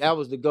 Yeah, that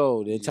was the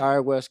goal. The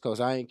entire West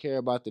Coast. I ain't care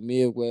about the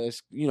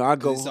Midwest.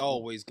 It's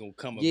always going to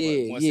come up.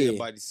 Once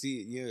everybody see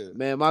it,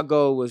 Man, my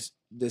goal was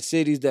the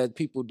cities that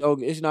people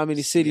don't get. It's not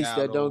many cities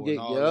that don't get.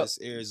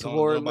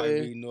 Arizona, nobody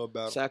really know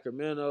about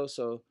Sacramento,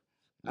 so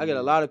I get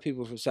a lot of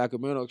people from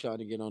Sacramento trying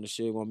to get on the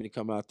shit, want me to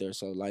come out there.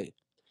 So, like,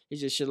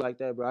 it's just shit like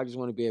that, bro. I just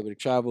want to be able to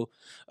travel,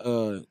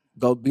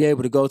 be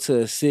able to go to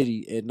a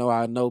city and know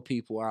I know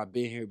people, or I've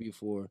been here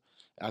before.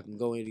 I can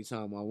go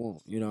anytime I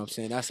want. You know what I'm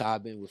saying? That's how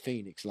I've been with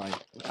Phoenix. Like,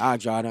 I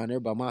drive down there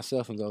by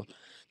myself and go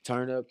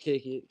turn up,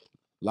 kick it,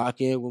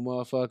 lock in with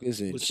motherfuckers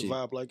and What's shit. the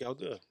vibe like out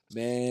there?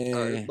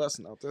 Man. It's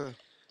busting out there.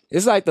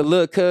 It's like the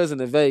little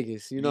cousin of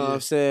Vegas, you know what I'm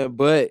saying?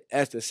 But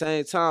at the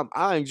same time,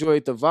 I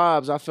enjoyed the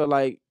vibes. I feel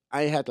like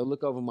I ain't had to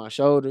look over my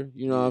shoulder,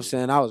 you know what I'm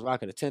saying? I was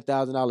rocking a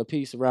 $10,000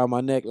 piece around my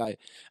neck. Like,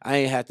 I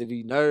ain't had to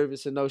be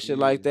nervous and no shit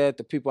like that.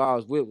 The people I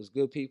was with was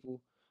good people.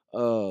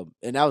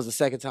 And that was the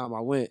second time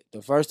I went.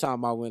 The first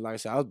time I went, like I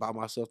said, I was by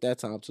myself that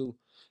time too.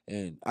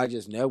 And I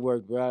just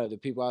networked, bro. The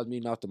people I was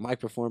meeting off the mic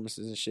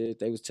performances and shit,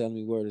 they was telling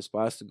me where the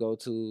spots to go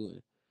to.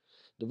 And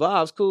the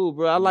vibe's cool,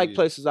 bro. I like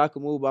places I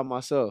can move by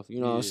myself.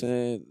 You know what I'm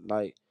saying?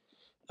 Like,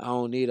 I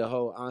don't need a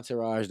whole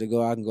entourage to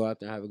go. I can go out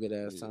there and have a good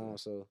ass time.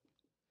 So,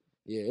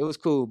 yeah, it was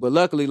cool. But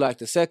luckily, like,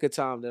 the second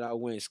time that I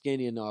went,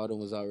 Skinny and all them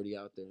was already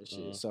out there and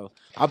shit. So,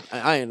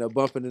 I ended up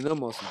bumping into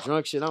them on some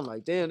drunk shit. I'm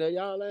like, damn, that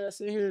y'all ass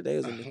in here? They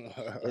was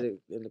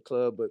in the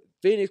club. But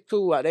Phoenix,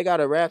 cool. They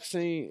got a rap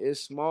scene.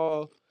 It's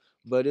small,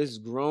 but it's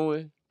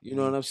growing. You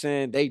know what I'm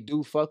saying? They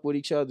do fuck with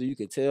each other. You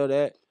can tell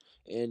that.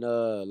 And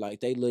like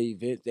they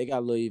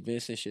got little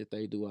events and shit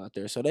they do out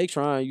there. So they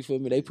trying, you feel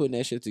me? They putting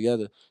that shit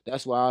together.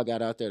 That's why I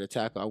got out there to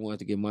tackle. I wanted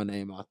to get my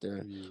name out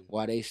there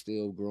while they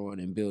still growing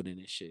and building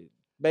and shit.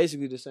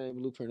 Basically the same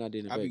blueprint I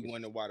did in Vegas. I be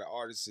wondering why the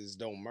artists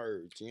don't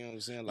merge. You know what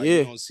I'm saying? Like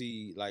you don't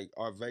see like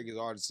our Vegas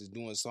artists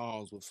doing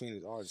songs with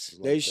Phoenix artists.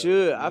 Like they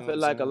should. You know I feel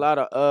like a lot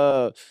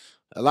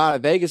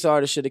of Vegas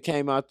artists should have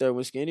came out there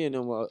when Skinny and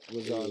them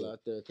was all out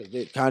there.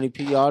 Because Connie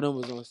P, all them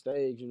was on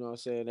stage, you know what I'm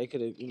saying? They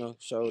could have,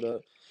 showed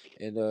up.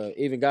 And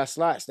even got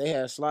slots. They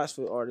had slots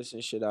for artists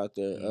and shit out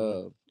there.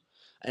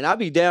 And I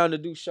be down to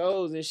do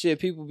shows and shit.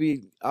 People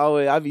be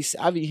always,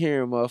 I be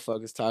hearing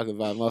motherfuckers talking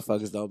about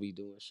motherfuckers don't be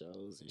doing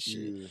shows and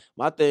shit.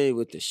 My thing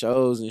with the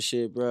shows and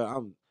shit,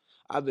 bro,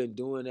 I've been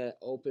doing that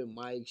open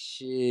mic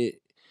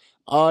shit,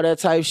 all that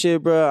type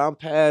shit, bro. I'm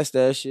past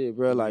that shit,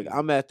 bro. Like,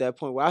 I'm at that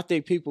point where I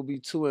think people be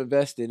too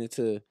invested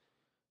into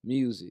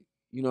music.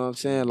 You know what I'm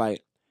saying?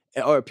 Like,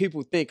 or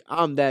people think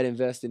I'm that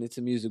invested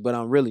into music, but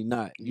I'm really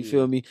not. You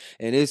feel me?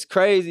 And it's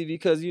crazy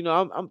because,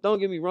 I'm don't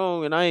get me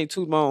wrong, and I ain't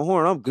toot my own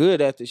horn. I'm good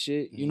at the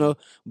shit,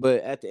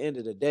 but at the end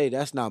of the day,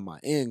 that's not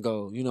my end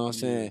goal. You know what I'm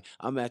saying?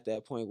 I'm at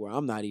that point where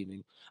I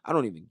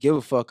don't even give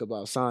a fuck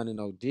about signing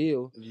no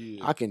deal.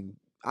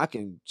 I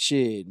can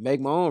shit make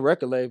my own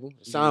record label,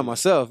 sign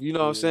myself. You know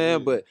what I'm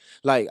saying? But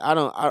like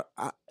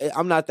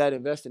I'm not that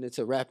invested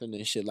into rapping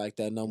and shit like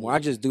that no more. I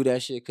just do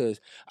that shit because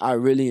I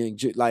really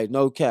enjoy, like,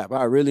 no cap.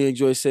 I really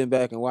enjoy sitting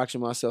back and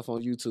watching myself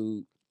on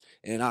YouTube,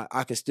 and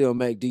I can still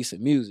make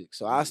decent music.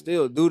 So I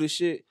still do the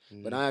shit,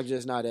 but I'm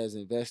just not as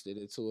invested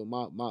into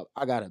it.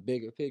 I got a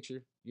bigger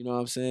picture. You know what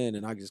I'm saying?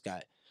 And I just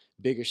got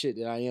bigger shit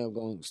that I am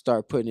going to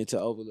start putting into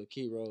Overlooked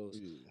Heroes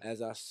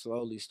as I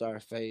slowly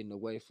start fading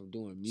away from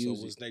doing music.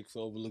 So what's next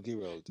for Overlooked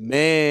Heroes?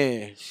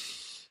 Man,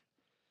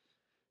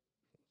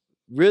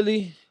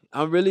 really,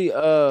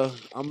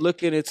 I'm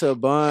looking into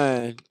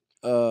buying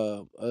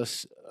a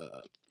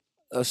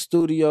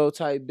studio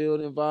type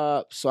building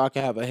vibe so I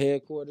can have a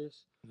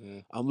headquarters.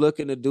 I'm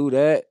looking to do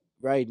that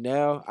right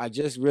now. I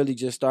just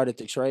started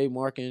the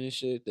trademarking and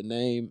shit, the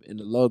name and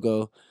the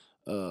logo.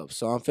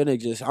 So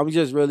I'm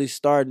just really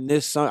starting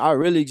this song. I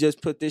really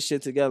just put this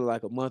shit together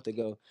like a month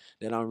ago.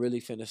 That I'm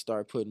really finna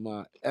start putting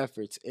my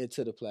efforts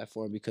into the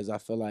platform because I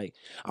feel like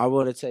I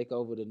want to take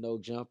over the no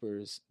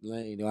jumpers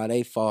lane while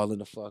they falling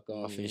the fuck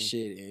off and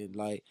shit. And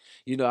like,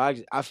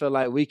 I feel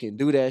like we can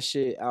do that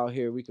shit out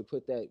here. We could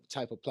put that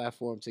type of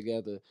platform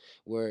together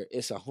where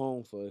it's a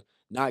home for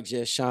not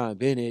just Sean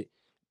Bennett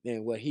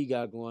and what he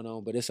got going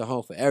on, but it's a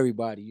home for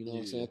everybody. You know what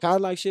I'm saying? Kind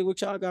of like shit what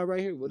y'all got right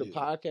here with a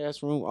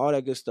podcast room, all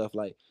that good stuff.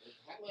 Like,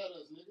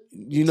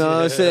 you know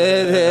what I'm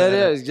saying? Yeah,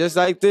 it is. Just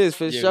like this,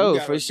 for sure.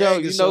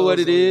 You know what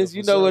it is.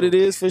 You know what it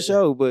is for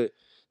sure. But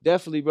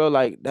definitely, bro,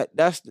 like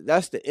that's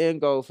the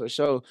end goal for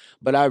sure.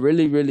 But I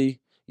really,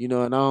 and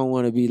I don't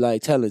want to be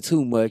like telling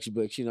too much,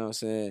 but you know what I'm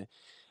saying?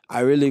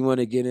 I really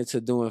want to get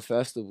into doing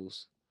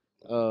festivals.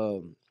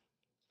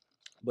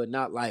 But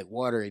not like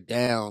water it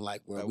down,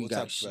 like where we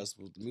got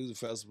festivals, music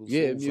festivals.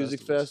 Yeah,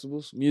 music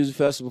festival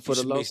for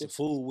the local. Some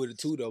food with it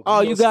too, though. Oh,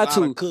 you got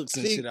to. Cooks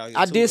and shit out here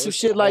I did some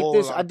shit like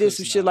this. I did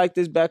some shit like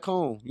this back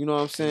home. You know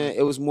what I'm saying?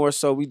 It was more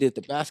so we did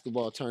the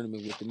basketball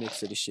tournament with the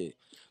mix of the shit.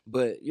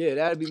 But yeah,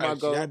 that'd be my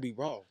goal. That'd be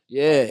raw.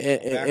 Yeah,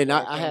 and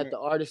I had the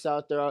artists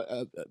out there.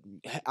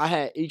 I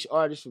had each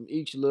artist from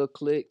each little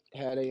clique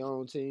had their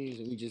own teams,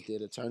 and we just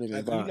did a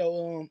tournament.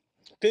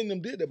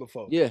 Kingdom did that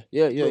before. Yeah.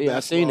 I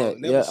seen that.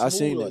 Yeah, I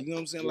seen that. You know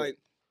what I'm saying? Like,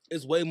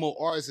 it's way more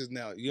artists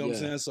now. You know what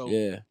I'm saying? So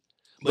yeah.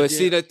 But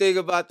see, the thing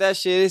about that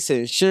shit, it's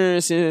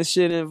insurance and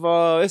shit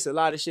involved. It's a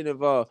lot of shit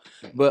involved.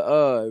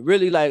 But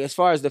really, like, as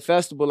far as the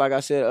festival, like I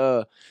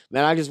said,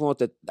 man, I just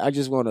want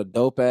a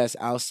dope ass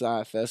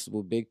outside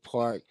festival, big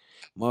park.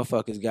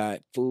 Motherfuckers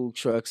got food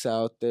trucks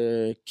out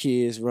there,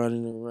 kids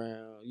running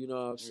around. You know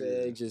what I'm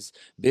saying? Yeah. Just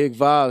big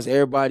vibes.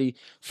 Everybody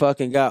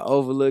fucking got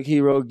Overlooked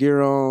hero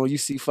gear on. You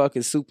see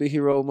fucking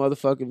superhero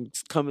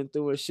motherfucking coming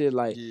through and shit.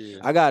 Like,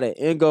 I got an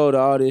end goal to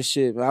all this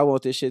shit, man. I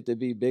want this shit to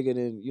be bigger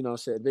than,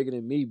 bigger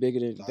than me,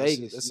 bigger than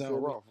Vegas. That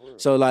sound raw.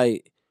 So,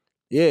 like,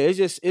 Yeah,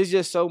 it's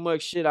just so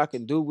much shit I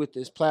can do with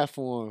this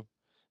platform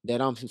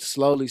that I'm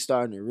slowly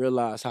starting to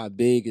realize how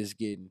big it's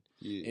getting,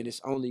 and it's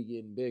only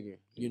getting bigger.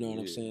 You know what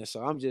I'm saying?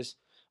 So I'm just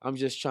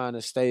trying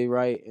to stay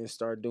right and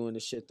start doing the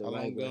shit the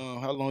right way.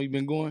 How long you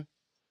been going?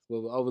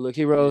 With Overlooked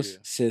Heroes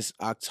since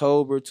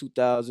October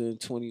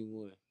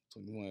 2021.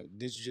 21.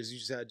 You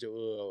just had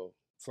your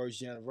first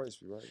year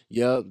anniversary, right?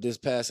 Yep, this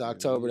past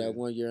October, that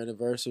 1 year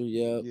anniversary.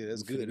 Yep. Yeah,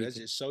 that's good. That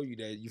just show you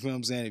that, you feel what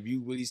I'm saying? If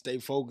you really stay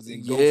focused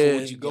and go for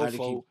what you go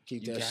for,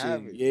 keep you that can shit.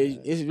 have it. Yeah,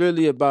 Man. it's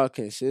really about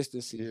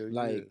consistency.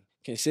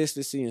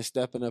 Consistency and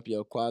stepping up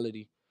your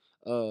quality.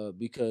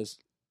 Because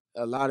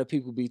a lot of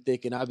people be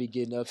thinking I be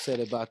getting upset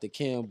about the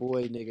Cam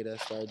Boy nigga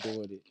that started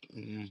doing it.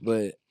 Mm-hmm.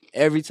 But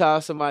every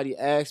time somebody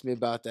asks me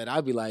about that,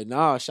 I be like,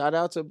 nah, shout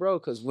out to bro.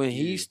 Because when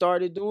he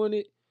started doing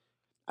it,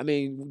 I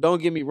mean,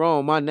 don't get me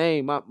wrong,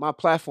 my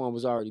platform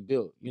was already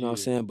built. You know what I'm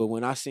saying? But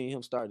when I seen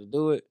him start to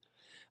do it,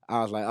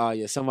 I was like, oh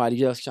yeah,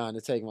 somebody else trying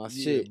to take my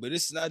shit. But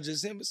it's not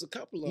just him; it's a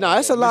couple of. No,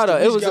 it's a lot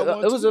of. It was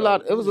a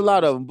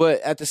lot of them.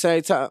 But at the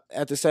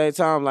same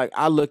time, like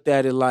I looked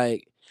at it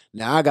like,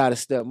 now I gotta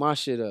step my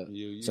shit up.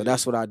 So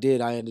that's what I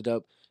did. I ended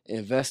up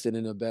investing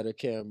in a better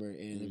camera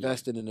and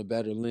investing in a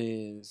better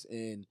lens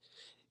and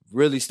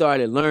really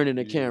started learning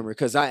the camera.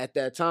 Cause at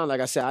that time,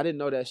 like I said, I didn't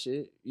know that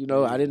shit. You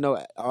know, I didn't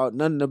know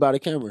nothing about a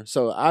camera.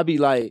 So I be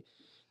like,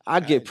 I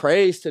get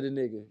praise to the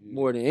nigga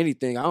more than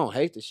anything. I don't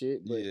hate the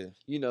shit, but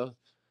you know.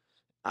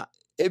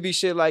 It be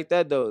shit like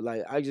that though.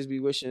 Like I just be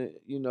wishing,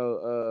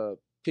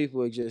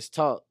 people would just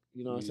talk.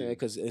 You know what I'm saying?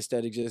 Because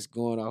instead of just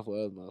going off what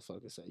other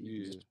motherfuckers say,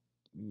 you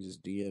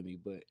just DM me.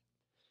 But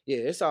yeah,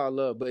 it's all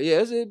love. But yeah,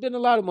 it's been a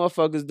lot of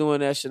motherfuckers doing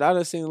that shit. I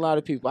done seen a lot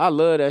of people. I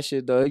love that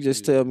shit though. It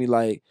just tell me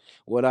like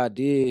what I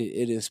did,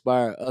 it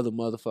inspired other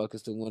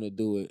motherfuckers to want to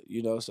do it.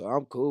 You know, so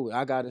I'm cool.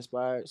 I got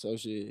inspired, so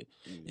shit.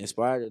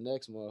 Inspire the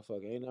next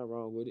motherfucker. Ain't nothing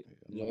wrong with it.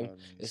 You know,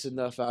 it's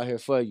enough out here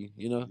for you.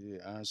 You know. Yeah,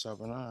 iron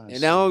sharpen iron.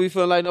 And now I don't be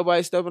feeling like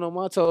nobody stepping on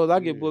my toes. I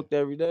get booked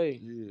every day.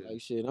 Yeah.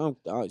 Like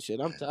shit,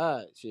 I'm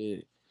tired.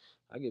 Shit.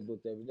 I get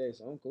booked every day,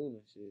 so I'm cool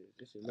and shit.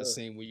 I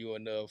seen when you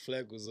and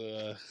Fleck was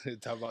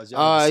talking about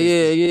y'all. Oh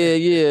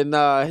yeah.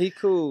 Nah, he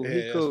cool.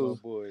 He cool.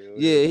 That's my boy.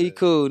 He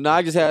cool. Nah,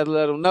 I just had to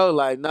let him know,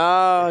 like,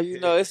 nah,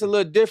 it's a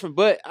little different.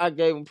 But I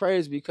gave him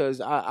praise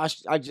because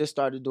I just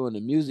started doing the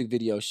music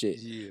video shit.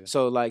 Yeah.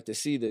 So like to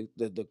see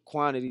the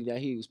quantity that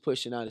he was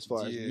pushing out as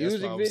far as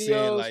music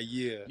videos, like,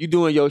 you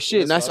doing your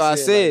shit. And that's why I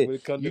said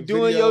you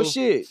doing your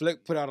shit.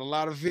 Fleck put out a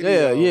lot of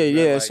videos.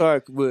 Yeah. Like,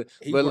 sorry, but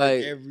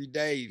like every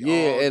day.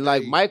 And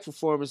like Mike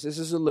performance, this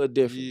is a little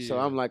different. So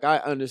I'm like, I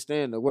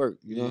understand the work,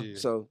 you know.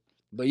 So,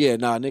 but yeah,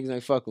 nah, niggas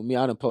ain't fuck with me.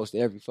 I done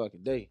posted every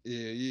fucking day.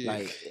 Yeah.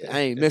 Like I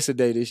ain't miss a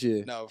day this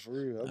year. No, for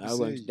real.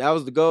 That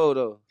was the goal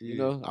though. You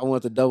know, I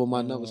wanted to double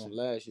my numbers from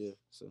last year.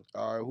 So,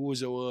 all right, who was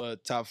your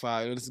top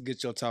 5? Let's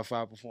get your top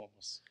 5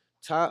 performers.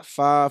 Top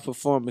 5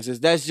 performances.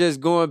 That's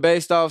just going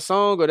based off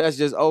song, or that's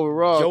just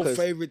overall? Your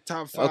favorite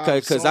top 5.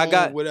 Okay, because I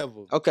got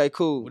whatever. Okay,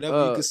 cool.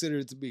 Whatever you consider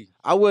it to be.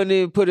 I wouldn't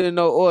even put it in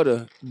no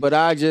order, but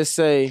I just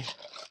say.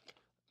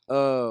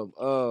 Damn,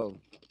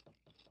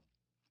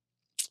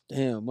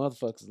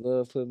 motherfuckers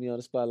love putting me on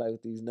the spotlight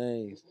with these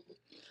names.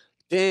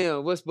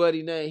 Damn, what's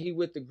Buddy name? He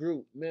with the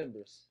group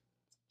members.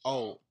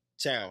 Oh,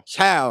 Chow.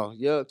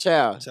 Yup,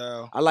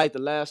 Chow. I like the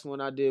last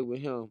one I did with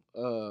him.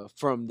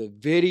 From the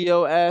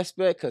video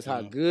aspect, cause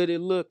how good it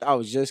looked. I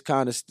was just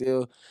kind of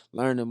still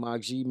learning my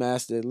G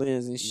Master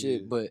lens and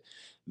shit, but.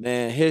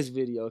 Man, his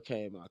video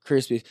came out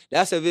crispy.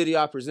 That's a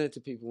video I present to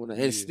people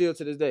and still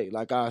to this day.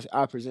 Like I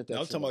present that.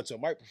 I'm talking about your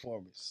mic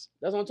performance.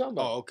 That's what I'm talking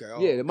about. Oh,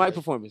 okay. The mic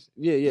performance.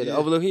 Yeah. The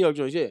Overlooked Hero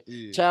joints. Yeah.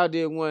 Child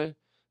did one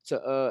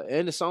to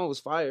and the song was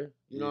fire.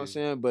 You know what I'm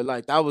saying? But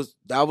like that was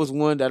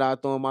one that I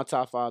throw in my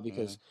top 5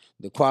 because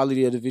the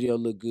quality of the video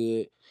looked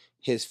good.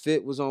 His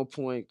fit was on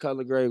point,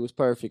 color grade was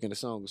perfect, and the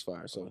song was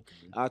fire. So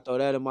I throw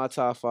that in my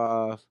top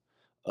 5.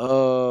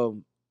 I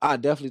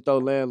definitely throw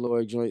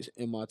Landlord joints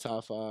in my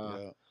top 5.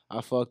 Yeah. I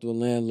fucked with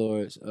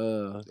Landlords.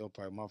 That's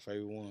probably my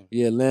favorite one.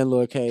 Yeah,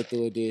 Landlord came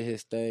through and did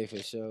his thing for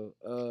sure.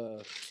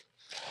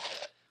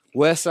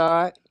 West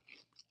Side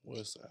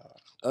for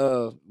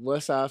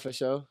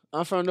sure.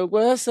 I'm from the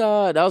West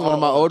Side. That was one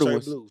of my older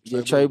ones.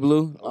 Trey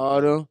Blue.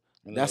 All them.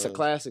 That's a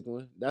classic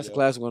one. That's a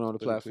classic one on the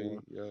platform.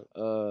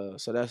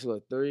 So that's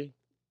what, 3?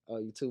 Oh,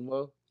 you 2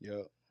 more?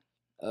 Yeah.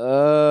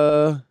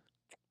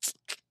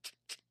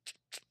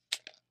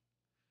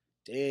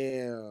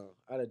 Damn.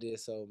 I done did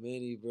so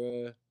many,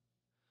 bruh.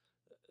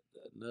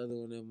 Another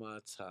one in my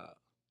top.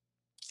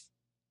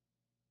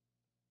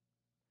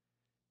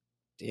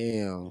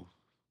 Damn.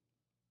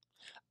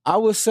 I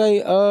would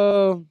say,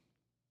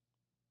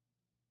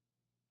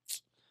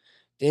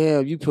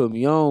 damn, you put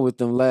me on with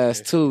them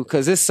last 2.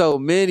 Cause it's so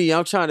many.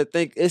 I'm trying to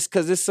think. It's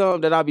cause it's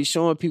something that I be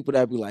showing people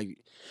that be like,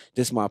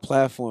 this my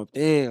platform.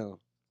 Damn.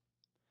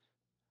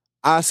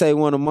 I say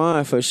one of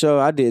mine for sure.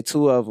 I did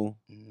 2 of them.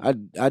 I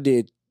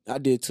did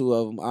 2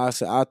 of them. I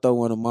throw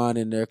one of mine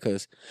in there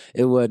because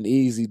it wasn't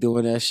easy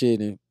doing that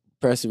shit and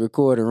pressing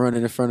record and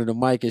running in front of the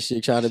mic and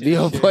shit, trying to be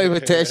on point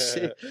with that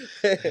shit.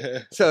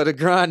 So the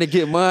grind to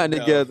get mine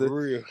together.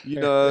 For real. You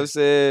know what I'm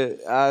saying?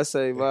 I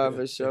say mine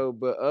for sure.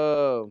 But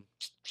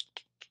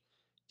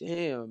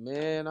damn,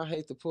 man, I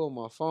hate to pull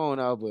my phone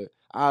out, but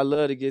I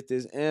love to get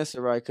this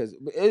answer right because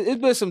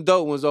it's been some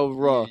dope ones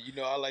overall. Yeah, you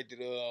know, I like the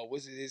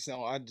what's his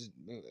song? I just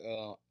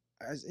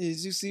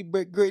as you see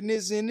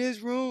greatness in this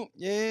room,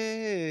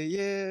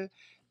 yeah.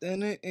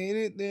 Then it.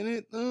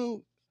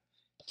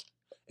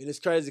 And it's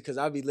crazy because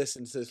I be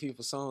listening to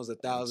people's songs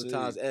 1,000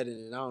 times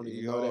editing, and I don't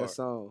even know that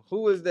song.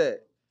 Who is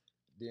that?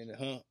 Then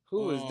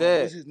Who is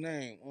that? What's his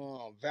name?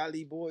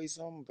 Valley Boy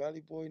something.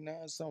 Valley Boy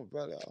 9 something.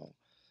 Valley. I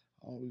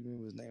don't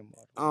remember his name.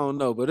 I don't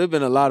know, but there's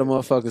been a lot of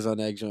motherfuckers on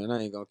that joint. I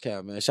ain't gonna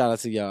cap, man. Shout out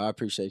to y'all. I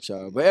appreciate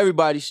y'all. But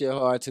everybody shit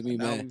hard to me,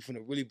 man. Now we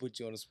finna really put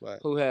you on the spot.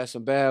 Who had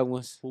some bad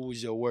ones? Who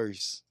was your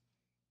worst?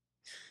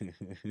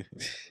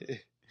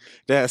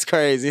 That's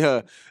crazy,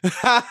 huh?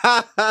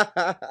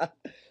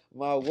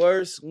 My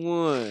worst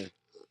one.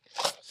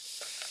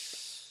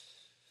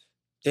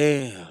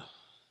 Damn.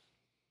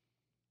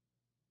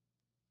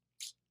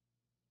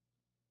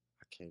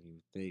 I can't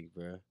even think,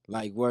 bro.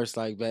 Like worst,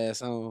 like bad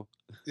song.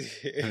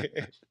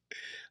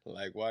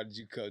 Like, why did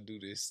you come do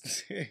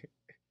this?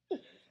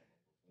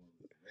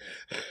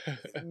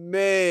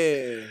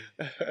 Man.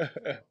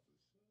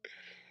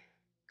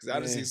 Cause I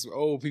done see some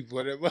old people.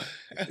 Whatever.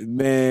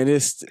 Man,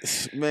 it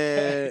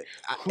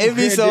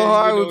be so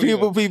hard when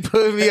people be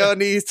putting me on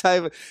these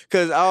type of,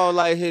 cause I don't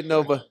like hitting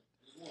over.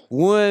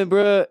 One,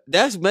 bro,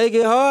 that's make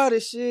it hard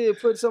as shit.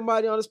 Put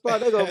somebody on the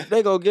spot.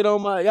 They go get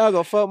on y'all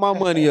gonna fuck my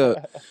money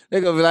up. They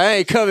gonna be like, I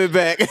ain't coming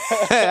back.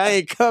 I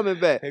ain't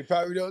coming back. They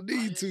probably don't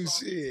need to,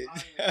 shit.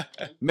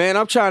 Man,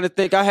 I'm trying to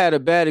think. I had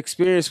a bad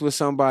experience with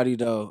somebody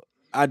though.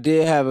 I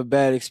did have a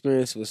bad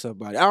experience with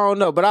somebody. I don't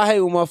know, but I hate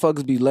when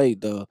motherfuckers be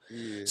late though.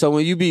 Yeah. So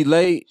when you be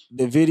late,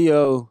 the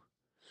video,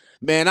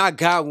 man, I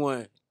got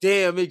one.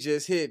 Damn, it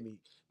just hit me.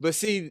 But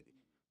see,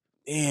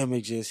 damn,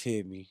 it just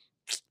hit me.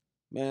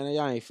 Man,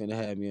 y'all ain't finna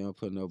have me on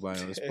put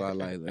nobody on the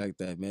spotlight like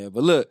that, man.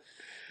 But look,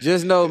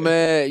 just know,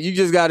 man, you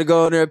just got to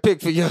go in there and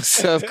pick for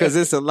yourself because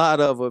it's a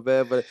lot of them,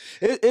 man. But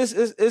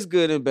it's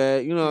good and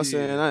bad. You know what I'm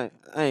saying?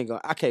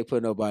 I can't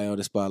put nobody on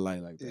the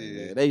spotlight like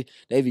that, man.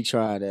 They be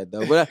trying that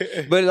though. But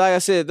like I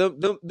said, them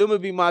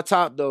would be my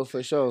top though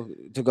for sure.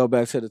 To go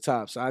back to the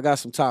top, so I got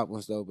some top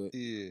ones though, but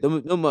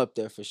them up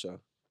there for sure.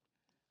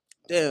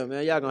 Damn,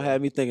 man, y'all gonna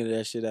have me thinking of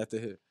that shit after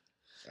here.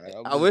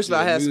 I wish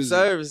I had some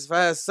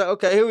service.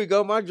 Okay, here we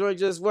go. My joint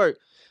just worked.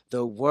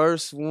 The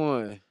worst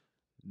one,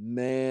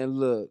 man.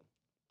 Look,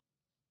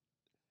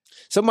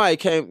 somebody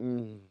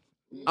came.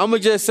 I'ma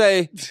just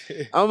say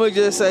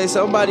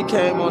somebody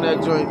came on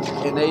that joint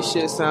and they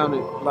shit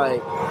sounded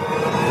like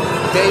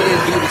they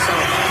didn't do the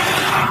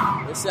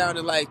song. It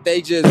sounded like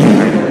they just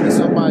went to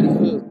somebody's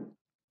hook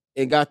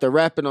and got the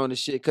rapping on the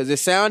shit because it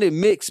sounded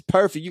mixed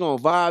perfect. You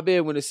gonna vibe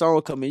in when the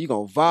song come in, you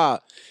gonna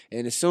vibe.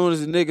 And as soon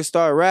as the nigga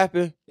start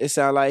rapping, it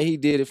sounded like he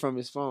did it from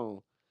his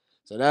phone.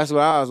 So that's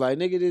why I was like,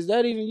 nigga, is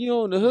that even you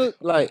on the hook?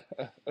 Like,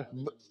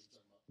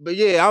 but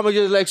yeah, I'm gonna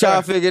just let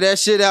y'all figure that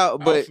shit out.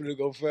 But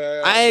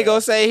I ain't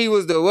gonna say he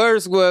was the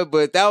worst one,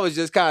 but that was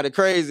just kind of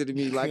crazy to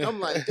me. Like,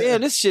 I'm like,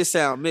 damn, this shit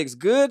sound mixed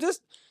good.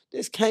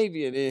 This can't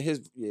be in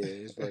his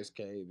verse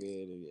can't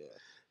be in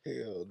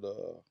it. Hell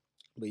no.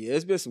 But yeah,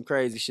 it's been some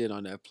crazy shit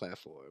on that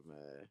platform,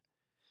 man.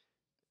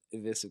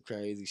 It's been some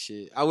crazy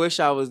shit. I wish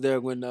I was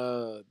there when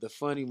the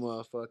funny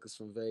motherfuckers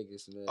from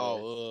Vegas, man.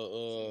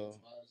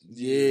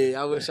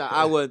 Yeah, I wish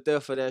I wasn't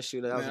there for that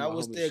shit. I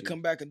was there, shit.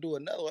 Come back and do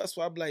another. That's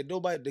why I'm like,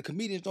 the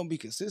comedians don't be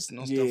consistent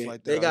on stuff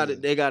like that.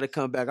 They gotta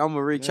come back. I'm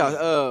gonna reach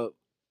out.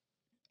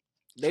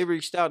 They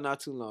reached out not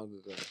too long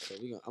ago, so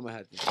we gonna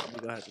have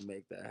to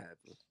make that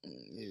happen.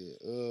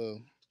 Yeah.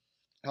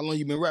 How long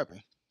you been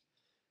rapping?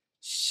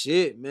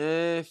 Shit,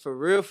 man, for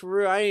real,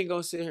 I ain't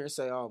gonna sit here and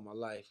say all my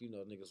life. You know,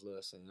 niggas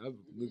love saying I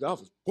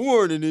was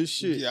born in this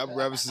shit. Yeah, I've been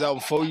rapping since I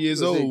was 4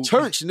 years old. In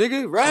church,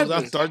 nigga, rapping.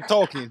 I started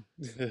talking,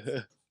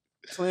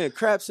 playing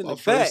craps in the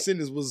back. My first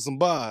sentence was some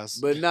bars.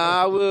 But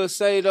nah, I will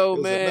say though,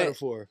 man,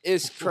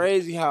 it's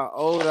crazy how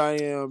old I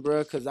am,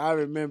 bro. Cause I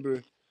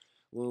remember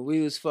when we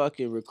was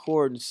fucking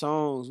recording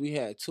songs, we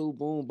had 2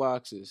 boom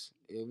boxes,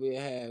 and we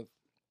had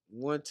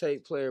one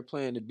tape player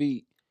playing the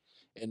beat,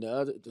 and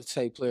the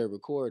tape player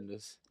recording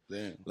us.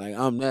 Damn. Like,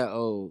 I'm that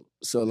old.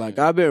 So, like,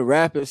 I've been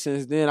rapping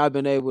since then. I've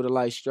been able to,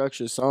 like,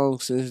 structure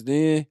songs since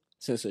then.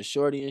 Since a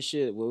shorty and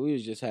shit. Well, we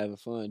was just having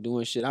fun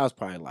doing shit. I was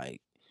probably,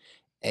 like,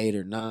 8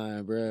 or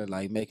 9, bro.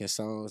 Like, making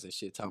songs and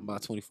shit. Talking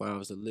about 24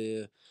 Hours to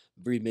Live.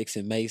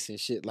 Remixing Mace and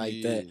shit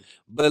like that.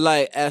 But,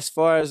 like, as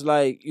far as,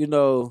 like, you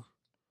know,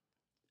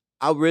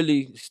 I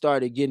really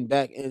started getting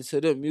back into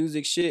the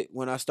music shit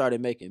when I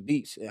started making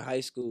beats in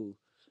high school.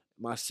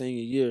 My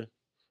senior year.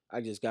 I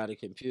just got a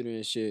computer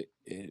and shit,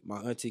 and my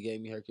auntie gave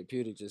me her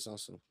computer just on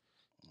some,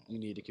 you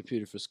need a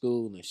computer for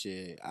school and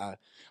shit. I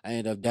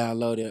ended up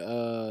downloading,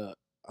 I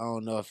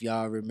don't know if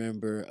y'all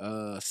remember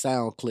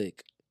SoundClick.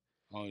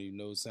 I don't even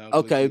know SoundClick.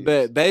 Okay,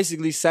 but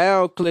basically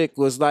SoundClick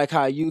was like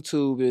how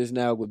YouTube is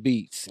now with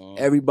beats.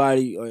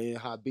 Everybody, or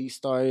how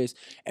BeatStar is,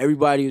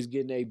 everybody was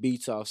getting their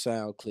beats off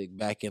SoundClick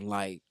back in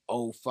like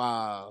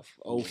 05,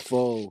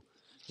 04.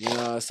 You know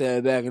what I'm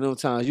saying? Back in them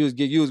times, you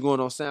was going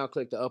on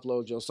SoundClick to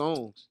upload your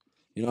songs.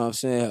 You know what I'm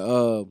saying?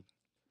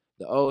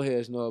 The old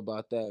heads know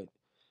about that.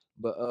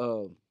 But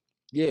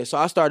yeah, so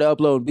I started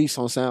uploading beats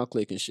on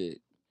SoundClick and shit.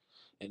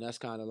 And that's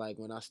kind of like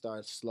when I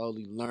started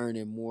slowly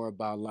learning more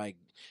about like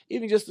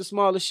even just the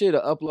smallest shit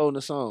of uploading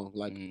a song.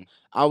 Like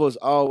I was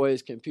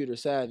always computer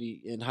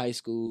savvy in high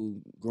school,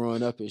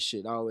 growing up and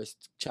shit. I always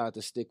tried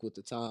to stick with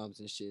the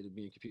times and shit and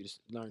being computer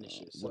learning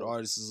shit. So, what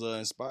artists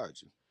inspired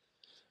you?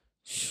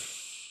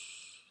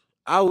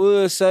 I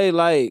would say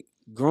like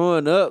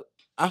growing up,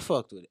 I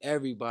fucked with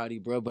everybody,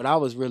 bro. But I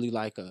was really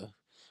like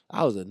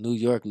I was a New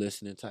York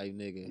listening type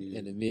nigga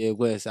in the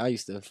Midwest. I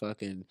used to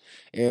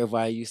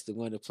everybody used to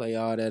want to play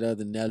all that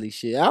other Nelly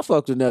shit. I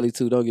fucked with Nelly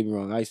too, don't get me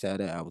wrong. I used to have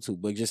that album too.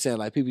 But just saying,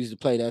 like, people used to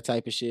play that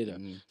type of shit, or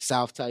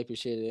South type of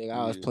shit.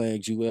 I was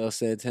playing Jewel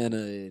Santana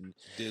and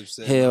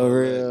Hell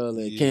Real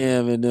and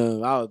Cam and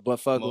them. I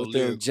was fucking with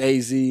them,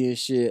 Jay-Z and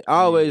shit. I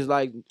always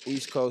liked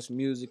East Coast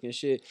music and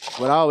shit.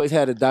 But I always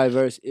had a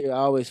diverse ear. I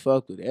always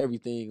fucked with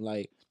everything,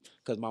 like,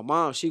 because my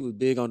mom, she was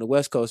big on the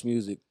West Coast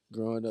music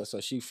growing up. So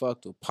she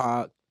fucked with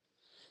Pac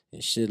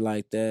and shit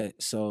like that.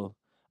 So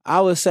I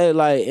would say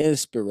like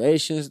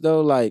inspirations though,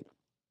 like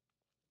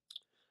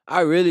I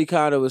really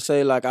kind of would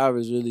say like I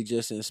was really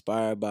just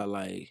inspired by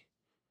like,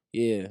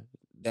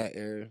 that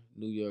era,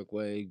 New York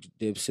way,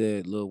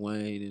 Dipset, Lil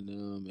Wayne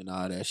and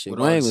all that shit.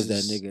 Wayne was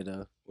that nigga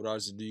though. What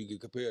artists do you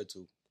get compared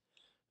to?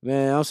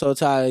 Man, I'm so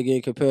tired of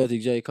getting compared to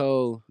J.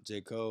 Cole.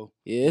 J. Cole?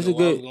 Yeah, it's a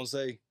good. I was gonna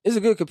say it's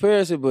a good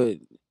comparison, but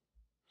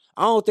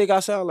I don't think I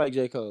sound like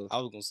J. Cole. I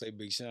was gonna say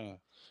Big Sean.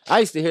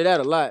 I used to hear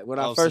that a lot when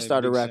I first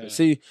started rapping.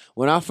 See,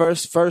 when I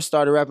first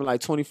started rapping, like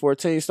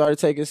 2014, started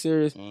taking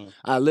serious,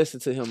 I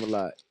listened to him a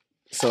lot.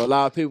 So a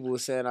lot of people were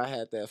saying I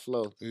had that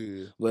flow.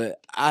 Yeah.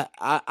 But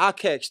I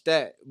catch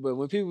that. But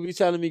when people be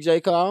telling me J.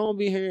 Cole, I don't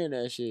be hearing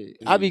that shit.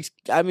 Yeah.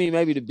 I mean,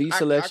 maybe the beat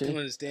selection. I can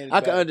understand it. I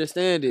can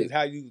understand it.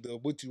 How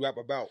what you rap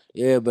about.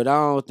 Yeah, but I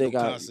don't think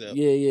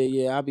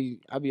Yeah. I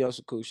be on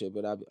some cool shit,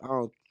 but I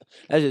don't.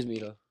 That's just me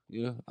though.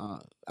 You know,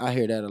 I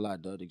hear that a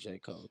lot though, the J.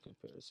 Cole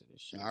comparison and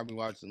shit. I've been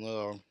watching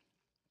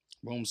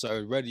Room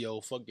Service Radio,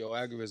 Fuck Your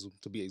Algorithm,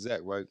 to be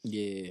exact, right?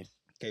 Yeah.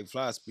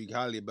 K-Fly speak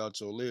highly about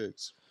your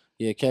lyrics.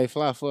 Yeah,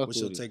 K-Fly fuck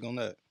What's with your take on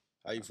that?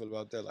 How you feel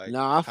about that? Like,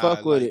 nah, I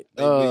fuck with it.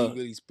 They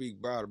really speak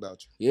broad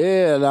about you.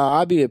 Yeah, nah,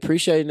 I be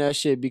appreciating that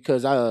shit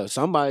because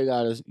somebody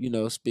gotta,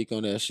 speak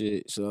on that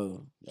shit.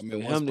 So I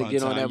mean, him to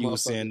get on that, you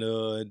was saying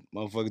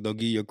motherfuckers don't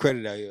give you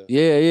credit out here.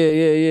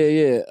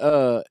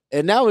 Yeah.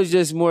 And that was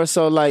just more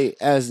so like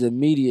as the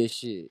media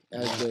shit,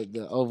 as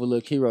the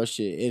overlooked hero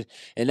shit.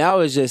 And that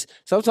was just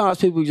sometimes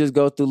people just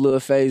go through little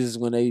phases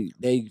when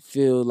they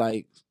feel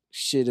like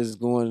shit is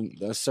going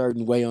a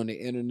certain way on the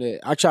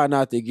internet. I try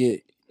not to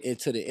get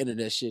into the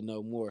internet shit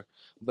no more.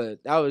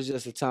 But that was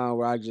just a time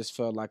where I just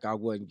felt like I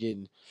wasn't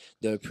getting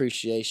the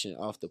appreciation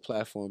off the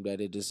platform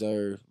that it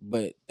deserved.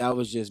 But that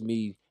was just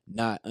me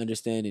not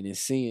understanding and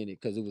seeing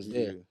it because it was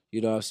there.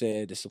 You know what I'm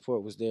saying? The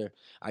support was there.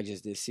 I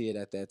just didn't see it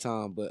at that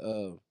time. But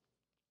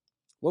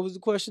what was the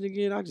question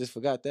again? I just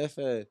forgot that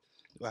fast.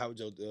 Well,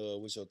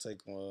 what's your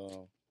take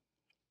on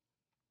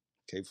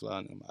K-Fly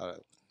and them?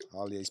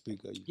 How they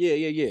speak of you?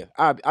 Yeah.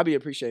 I be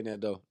appreciating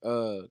that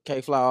though.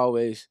 K-Fly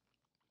always.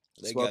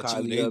 They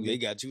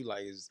got you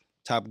like his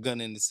top gun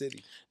in the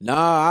city.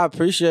 Nah, I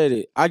appreciate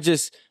it. I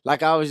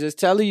was just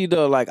telling you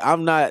though, like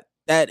I'm not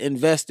that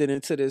invested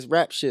into this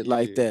rap shit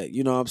like that.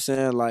 You know what I'm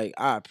saying? Like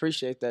I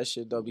appreciate that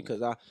shit though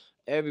because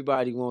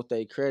everybody want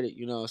their credit,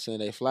 you know what I'm saying,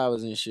 they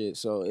flowers and shit.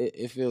 So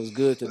it feels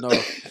good to know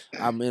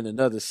I'm in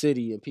another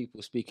city and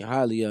people speaking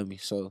highly of me.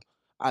 So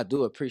I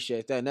do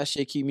appreciate that. And that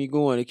shit keep me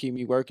going. It keep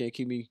me working. It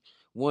keep me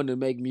wanting to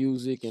make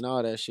music and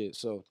all that shit.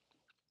 So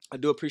I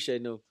do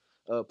appreciate them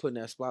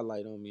putting that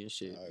spotlight on me and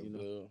shit. Right,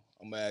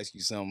 I'm gonna ask you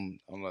something.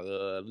 On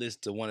a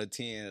list of 1 to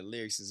 10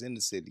 lyrics is in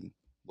the city.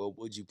 What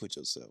would you put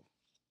yourself?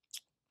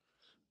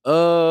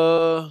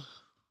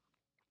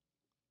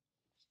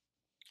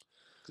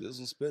 There's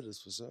some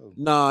spitters for sure.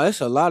 Nah, it's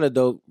a lot of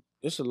dope.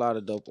 It's a lot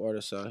of dope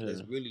artists out here.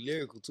 It's really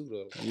lyrical too,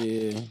 though.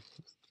 Yeah.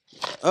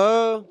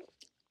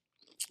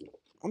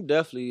 I'm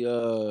definitely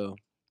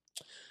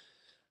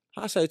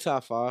I say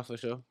top 5 for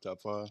sure.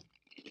 Top 5.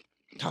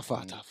 Top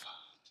 5.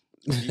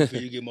 You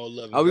feel you get more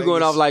love. Are we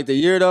going off like the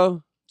year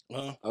though?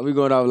 Huh? Are we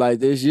going off like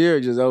this year or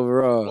just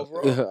overall?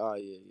 Oh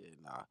yeah.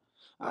 Nah.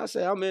 I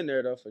say I'm in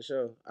there though for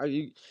sure.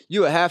 You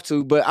would have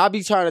to, but I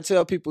be trying to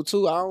tell people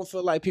too. I don't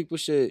feel like people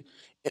should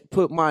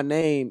put my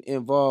name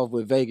involved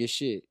with Vegas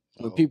shit.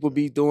 When people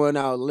be doing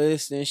out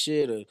lists and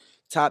shit or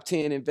top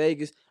 10 in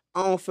Vegas,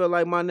 I don't feel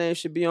like my name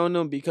should be on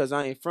them because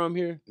I ain't from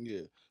here.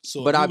 Yeah.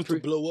 So if you were to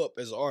blow up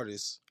as an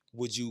artist,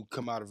 would you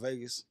come out of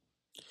Vegas?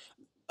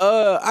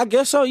 I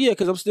guess so, yeah,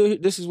 because I'm still.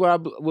 This is where I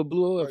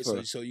blew up right,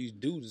 from. So you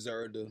do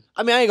deserve the.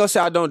 I mean, I ain't gonna say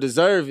I don't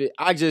deserve it.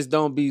 I just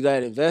don't be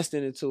that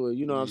invested into it.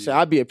 You know what I'm saying?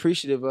 I'd be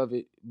appreciative of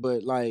it,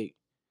 but like,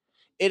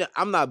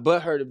 I'm not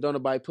butthurt if don't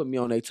nobody put me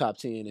on their top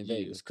 10 in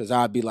Vegas, because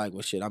I'd be like,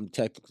 well, shit, I'm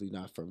technically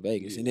not from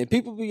Vegas, and then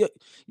people be,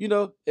 you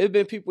know, it's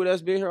been people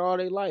that's been here all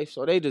their life,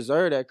 so they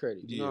deserve that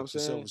credit. You know what I'm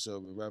saying? For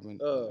sure, rapping.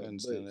 I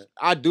understand that.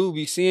 I do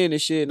be seeing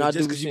this shit, and but I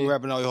just do be because you been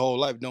rapping all your whole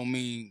life don't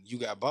mean you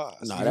got bars.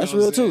 Nah, that's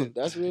real too.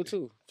 That's real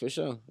too, for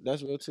sure.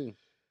 That's real too.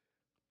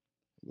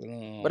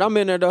 But I'm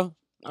in there though.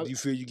 Do you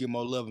feel you get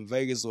more love in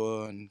Vegas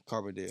or in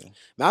Carbondale?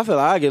 Man, I feel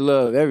like I get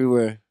love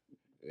everywhere.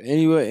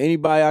 Anywhere,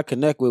 anybody I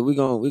connect with, we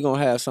gonna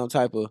have some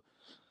type of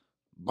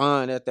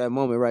bond at that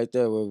moment right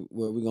there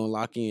where we gonna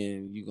lock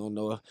in. You gonna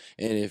know,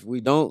 and if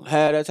we don't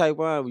have that type of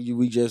bond,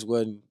 we just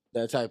wasn't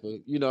that type of.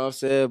 You know what I'm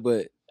saying?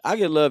 But I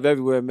get love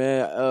everywhere,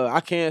 man.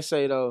 I can't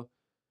say though.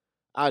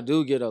 I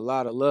do get a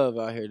lot of love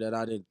out here that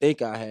I didn't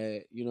think I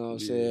had. You know what I'm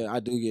saying? I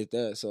do get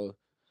that, so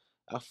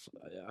I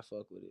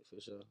fuck with it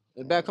for sure.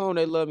 And back home,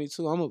 they love me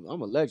too. I'm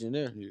a legend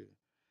there. Yeah.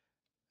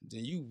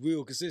 Then you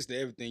real consistent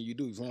everything you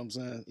do. You know what I'm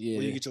saying? Yeah.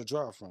 Where you get your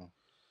drive from?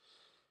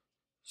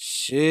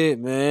 Shit,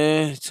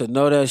 man. To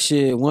know that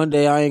shit, one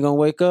day I ain't gonna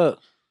wake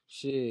up.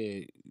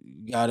 Shit,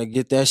 you gotta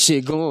get that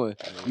shit going.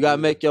 You gotta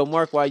make your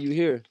mark while you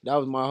here. That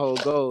was my whole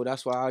goal.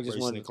 That's why I just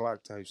wanted the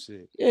clock type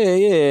shit.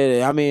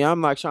 Yeah. I mean, I'm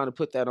not trying to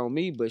put that on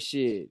me, but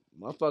shit,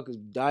 motherfuckers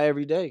die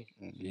every day.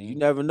 Mm-hmm. You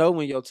never know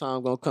when your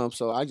time gonna come.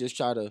 So I just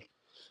try to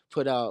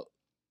put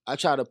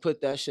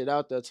that shit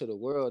out there to the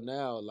world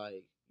now.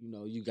 Like, you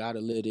know, you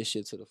gotta live this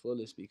shit to the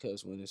fullest,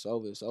 because when it's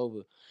over, it's over.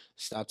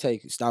 Stop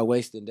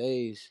wasting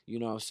days. You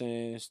know what I'm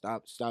saying?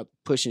 Stop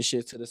pushing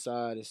shit to the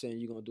side and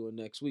saying you're gonna do it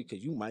next week,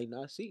 because you might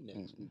not see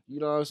next week. You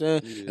know what I'm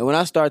saying? Yeah. And when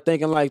I start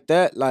thinking like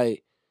that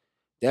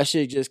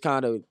shit just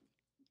kind of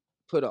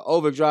put an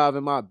overdrive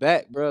in my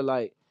back, bro.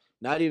 Like,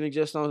 not even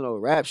just on no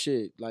rap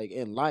shit, like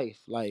in life.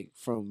 Like,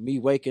 from me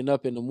waking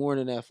up in the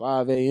morning at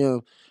 5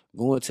 a.m.,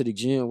 going to the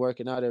gym,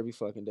 working out every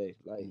fucking day.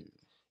 Like,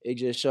 it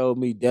just showed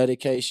me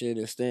dedication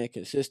and staying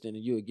consistent,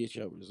 and you would get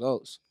your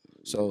results.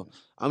 So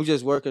I'm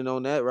just working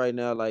on that right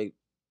now, like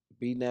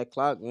beating that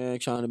clock, man,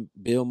 trying to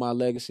build my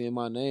legacy and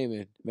my name,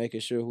 and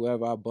making sure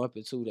whoever I bump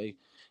into,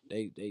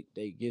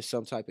 they get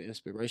some type of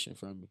inspiration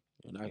from me.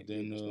 And I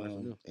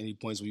then any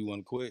points where you want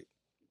to quit?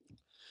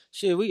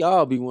 Shit, we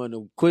all be wanting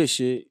to quit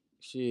shit.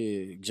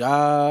 Shit,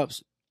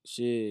 jobs,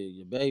 shit,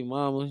 your baby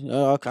mama,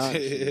 all kinds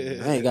of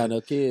shit. I ain't got no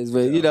kids,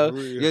 but you know,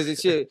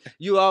 shit,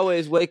 you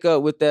always wake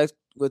up with that.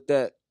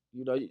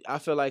 You know, I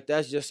feel like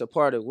that's just a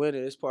part of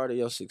winning. It's part of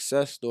your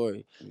success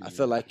story. I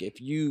feel like if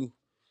you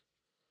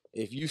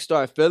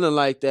start feeling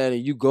like that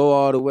and you go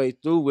all the way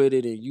through with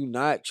it, and you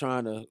not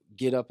trying to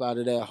get up out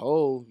of that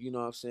hole, you know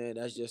what I'm saying?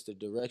 That's just the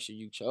direction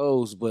you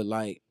chose. But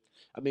like,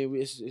 I mean,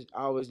 I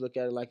always look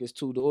at it like it's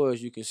two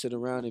doors. You can sit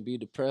around and be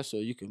depressed,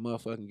 or you can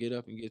motherfucking get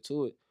up and get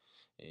to it.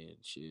 And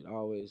shit, I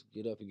always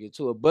get up and get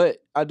to it.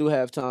 But I do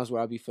have times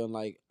where I be feeling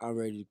like I'm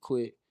ready to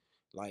quit,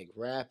 like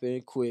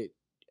rapping, quit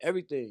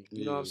everything.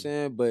 You know what I'm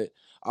saying? But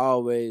I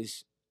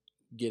always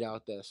get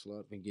out that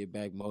slump and get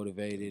back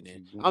motivated.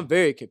 And I'm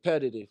very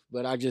competitive,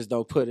 but I just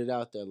don't put it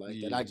out there like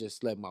that. I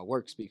just let my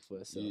work speak for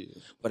itself.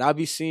 But I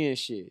be seeing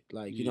shit,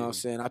 like, you know what I'm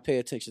saying? I pay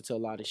attention to a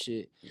lot of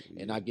shit,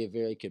 and I get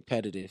very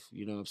competitive,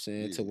 you know what I'm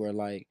saying? To where,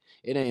 like,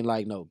 it ain't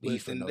like no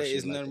beef or no shit.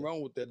 It's nothing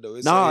wrong with that, though.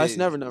 It's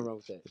never nothing wrong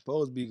with that. It's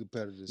supposed to be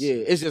competitive. Yeah,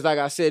 it's just like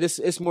I said,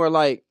 it's more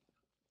like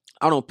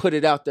I don't put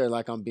it out there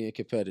like I'm being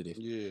competitive.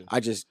 Yeah. I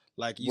just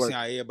like you see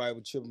how everybody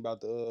was tripping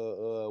about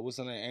the what's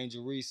her name,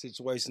 Angel Reese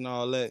situation and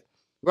all that.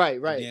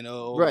 Right. And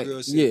then right.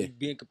 Girl said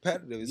being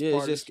competitive.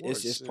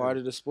 It's just part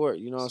of the sport.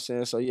 You know what I'm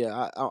saying? So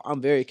yeah,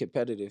 I'm very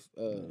competitive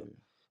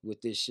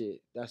with this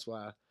shit. That's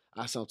why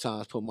I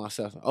sometimes put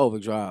myself in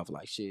overdrive.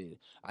 Like, shit,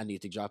 I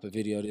need to drop a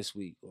video this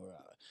week, or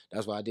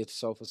that's why I did the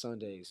Sofa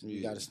Sundays.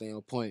 You got to stay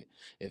on point.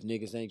 If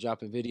niggas ain't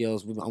dropping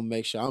videos, I'm gonna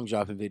make sure I'm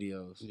dropping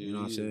videos. You know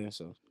what I'm saying?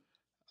 So,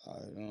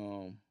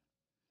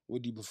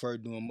 what do you prefer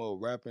doing more,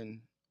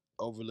 rapping,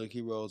 Overlooked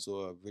Heroes,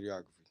 or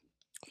videography?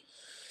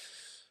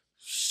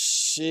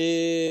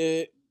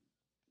 Shit,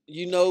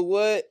 you know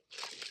what?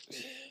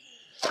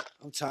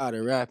 I'm tired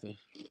of rapping.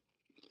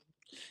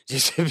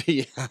 Just to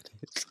be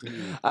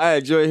honest, I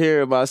enjoy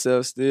hearing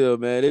myself still,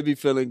 man. It be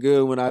feeling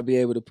good when I be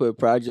able to put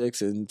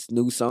projects and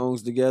new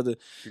songs together.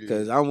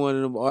 Cause I'm one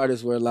of them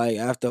artists where, like,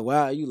 after a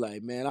while, you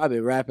like, man, I've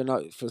been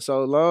rapping for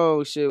so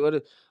long. Shit,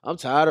 I'm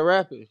tired of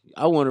rapping.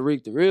 I want to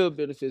reap the real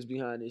benefits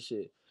behind this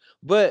shit.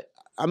 But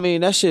I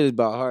mean, that shit is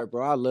about heart,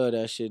 bro. I love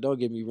that shit. Don't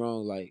get me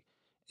wrong, like,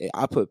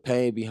 I put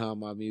pain behind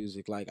my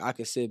music. Like, I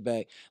can sit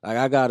back. Like,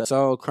 I got a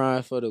song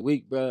crying for the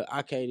week, bro.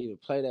 I can't even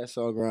play that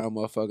song around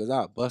motherfuckers.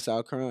 I bust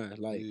out crying.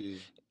 Like,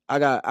 I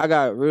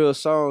got real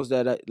songs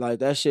that, like,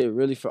 that shit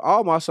really, for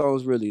all my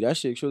songs, really, that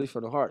shit's really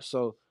from the heart.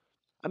 So,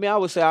 I mean, I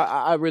would say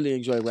I really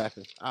enjoy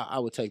rapping. I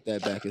would take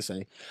that back and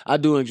say I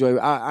do enjoy.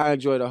 I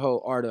enjoy the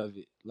whole art of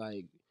it,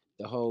 like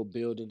the whole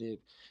building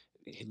it.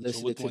 So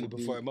which one you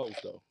prefer most,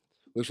 though?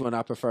 Which one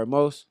I prefer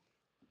most?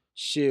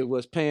 Shit,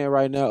 what's paying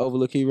right now,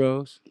 Overlooked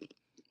Heroes.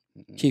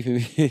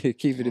 keeping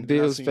the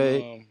bills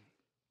paid.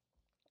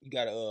 You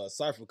got a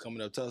cypher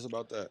coming up. Tell us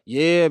about that.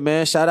 Yeah,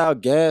 man. Shout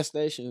out Gas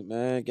Station,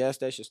 man. Gas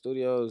Station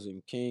Studios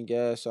and King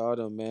Gas, all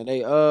them, man.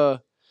 They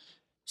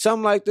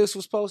something like this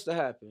was supposed to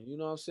happen. You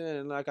know what I'm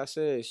saying? Like I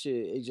said, shit,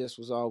 it just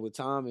was all with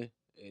timing.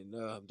 And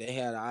they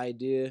had an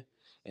idea,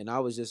 and I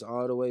was just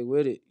all the way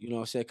with it. You know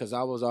what I'm saying? Because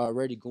I was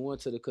already going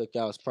to the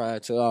cookouts prior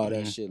to all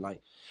that shit.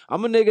 Like,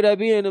 I'm a nigga that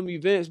be in them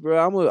events, bro.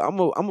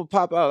 I'm a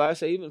pop out. Like I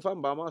say, even if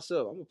I'm by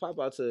myself, I'm gonna pop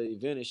out to an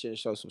event and shit and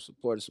show some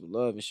support and some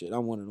love and shit.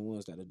 I'm one of the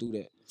ones that'll do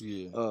that.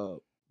 Yeah.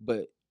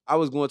 But I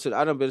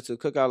done been to the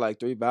cookout like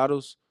 3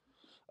 battles.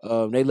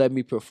 They let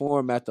me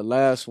perform at the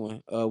last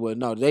one. Well,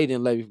 no, they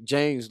didn't let me.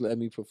 James let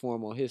me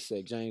perform on his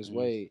set. James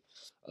Wade.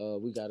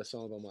 We got a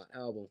song on my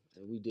album,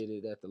 and we did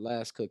it at the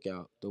last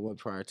cookout, the one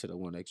prior to the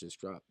one that just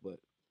dropped. But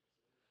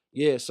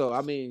yeah, so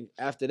I mean,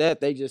 after that,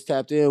 they just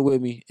tapped in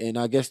with me, and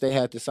I guess they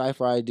had the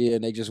cipher idea,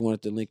 and they just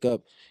wanted to link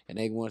up, and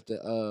they wanted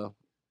to,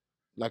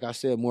 like I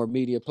said, more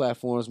media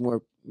platforms,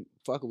 more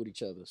fucking with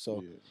each other.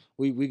 So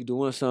we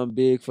doing something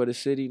big for the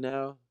city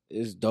now.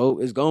 It's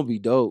dope. It's gonna be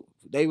dope.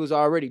 They was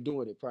already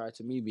doing it prior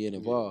to me being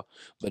involved,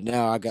 but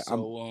now I got.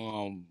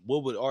 So,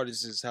 what would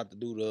artists have to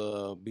do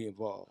to be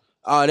involved?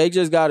 They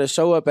just gotta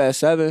show up at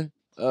 7.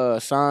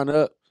 Sign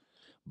up,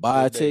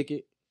 buy a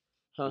ticket.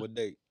 Huh? What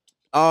date?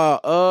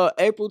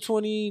 April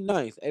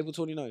 29th. April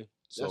 29th. That's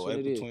so what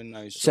April it is.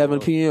 29th. 7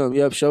 p.m.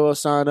 Yep. Show up.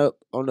 Sign up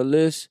on the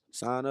list.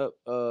 Sign up.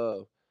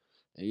 And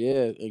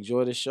yeah,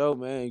 enjoy the show,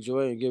 man.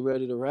 Enjoy it and get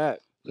ready to rap.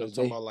 I'm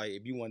talking about like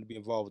if you want to be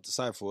involved with the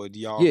cypher, or do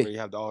y'all already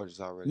have the artists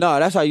already? No,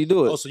 that's how you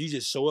do it. Oh, so you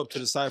just show up to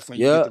the cypher and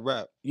you get the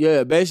rap.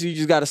 Yeah, basically you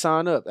just gotta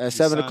sign up at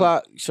 7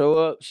 o'clock. Show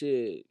up,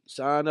 shit.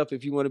 Sign up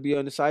if you want to be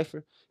on the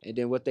cypher. And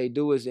then what they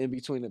do is in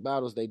between the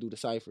battles, they do the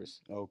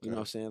ciphers. Okay. You know what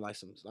I'm saying? Like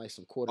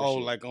some quarter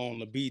shit. Like like on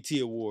the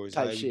BT Awards.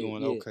 Type how you shit,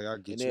 doing? Yeah. Okay, I get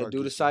and you. And they'll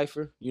do the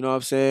cipher. You know what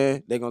I'm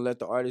saying? They're gonna let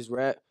the artist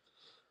rap.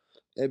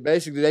 And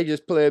basically they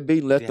just play a beat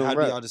and let them rap.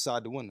 How do y'all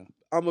decide the winner?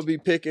 I'm gonna be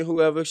picking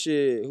whoever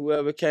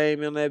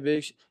came in that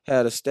bitch,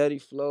 had a steady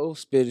flow,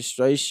 spitting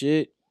straight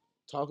shit,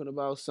 talking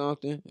about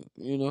something,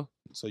 you know.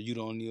 So you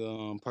the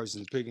only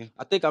person picking?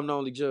 I think I'm the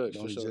only judge.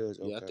 Okay.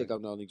 Yeah, I think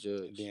I'm the only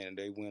judge. And then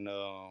they win.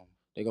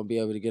 They're gonna be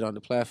able to get on the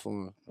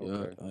platform.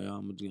 Okay. Yeah,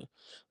 I'm gonna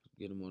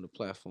get them on the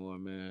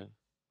platform, man.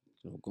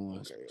 I'm going.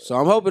 Okay, so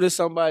I'm hoping it's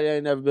somebody I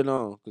ain't never been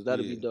on, because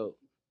that'll be dope.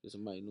 There's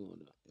somebody new on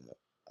that. Yeah.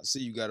 I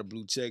see you got a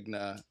blue check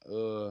now.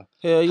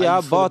 Hell yeah,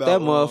 I bought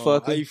that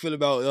motherfucker. How you feel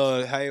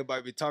about how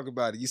everybody be talking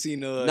about it? You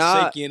seen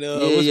shaking?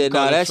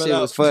 That shit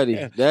was funny.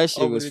 That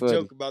shit was funny.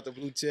 Joke about the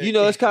blue check. You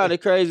know, it's kind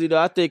of crazy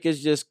though. I think it's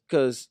just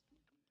because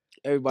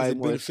everybody. Is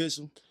it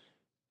beneficial?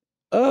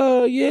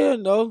 Yeah,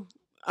 no.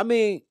 I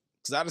mean,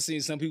 because I done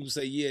seen some people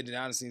say yeah, then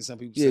I done seen some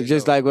people say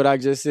just no. like what I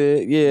just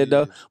said. Yeah,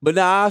 though. But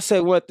now I'll say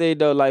one thing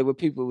though, like when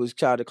people was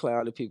trying to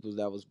clown the people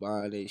that was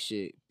buying that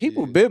shit.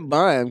 People been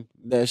buying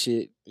that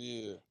shit.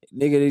 Yeah.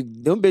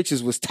 Nigga, them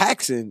bitches was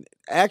taxing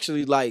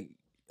actually like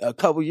a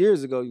couple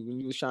years ago when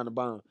you was trying to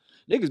buy them.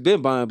 Niggas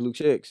been buying blue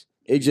checks.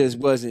 It just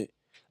wasn't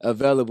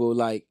available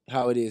like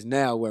how it is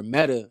now, where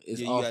Meta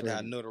is offering. You got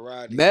that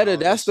notoriety. Meta,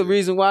 that's the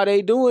reason why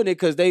they doing it,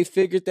 because they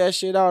figured that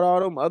shit out. All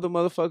them other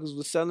motherfuckers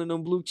was selling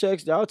them blue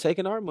checks. Y'all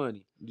taking our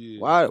money. Yeah.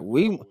 Why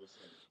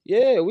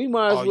we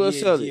might as well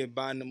sell it. Yeah,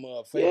 buying them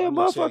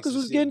motherfuckers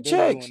was getting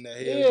checks.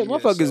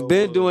 Motherfuckers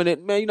been doing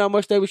it. Man, you know how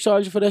much they was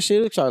charging for that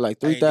shit? They charged like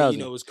 $3,000. You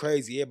know, it was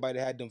crazy. Everybody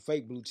that had them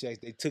fake blue checks.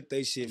 They took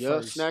their shit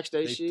first. Snatched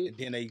their shit. And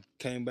then they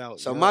came out.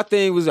 So my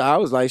thing was, I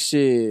was like,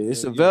 shit,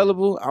 it's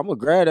available. I'm going to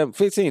grab them.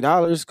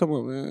 $15. Come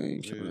on, man. I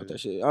ain't tripping out that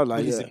shit. I was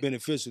like, it's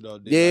beneficial, though.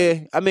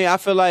 Yeah. I mean, I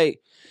feel like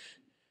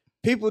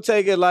people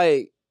take it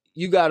like,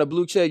 you got a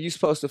blue check, you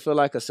supposed to feel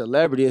like a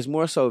celebrity. It's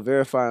more so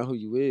verifying who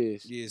you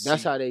is. Yeah,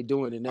 that's how they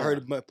doing it now. I heard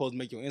it's supposed to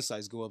make your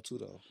insights go up too,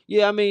 though.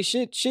 Yeah, I mean,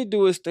 shit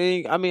do its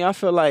thing. I mean, I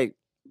feel like,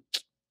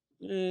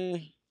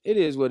 it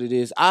is what it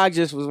is. I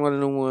just was one of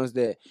the ones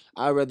that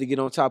I'd rather get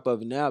on top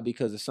of it now,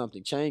 because if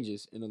something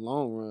changes in the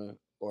long run,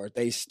 or if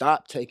they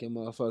stop taking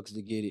motherfuckers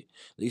to get it,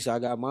 at least I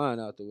got mine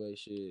out the way,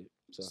 shit.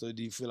 So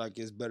do you feel like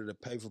it's better to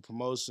pay for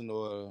promotion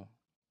or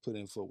put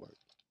in footwork?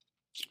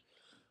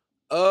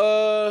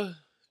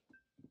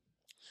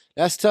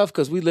 That's tough,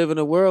 because we live in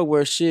a world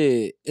where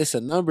shit, it's a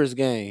numbers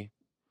game.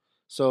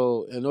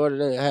 So in order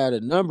to have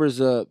the numbers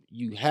up,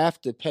 you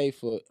have to pay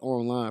for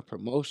online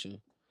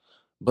promotion.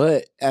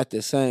 But at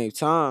the same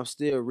time,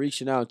 still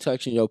reaching out and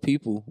touching your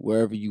people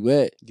wherever you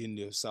at. Getting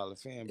a solid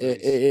fan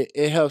base.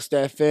 It helps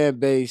that fan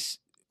base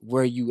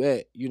where you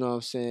at, you know what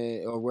I'm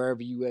saying? Or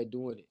wherever you at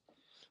doing it.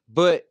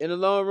 But in the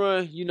long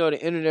run, you know, the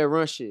internet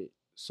run shit.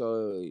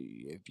 So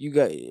if you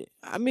got,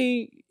 I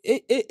mean,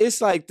 it's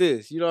like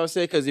this, you know what I'm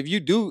saying? Because if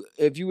you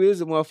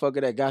is a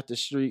motherfucker that got the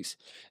streets,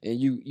 and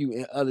you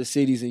in other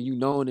cities, and you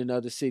known in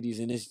other cities,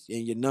 and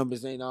your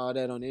numbers ain't all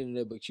that on the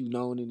internet, but you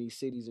known in these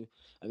cities, and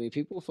I mean,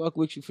 people fuck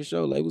with you for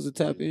sure. Labels will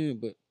tap in,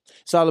 but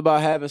it's all about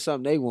having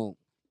something they want.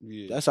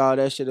 Yeah. That's all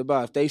that shit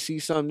about. If they see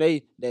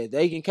something that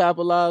they can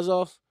capitalize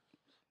off,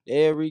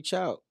 they'll reach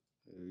out.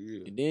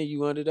 Yeah. And then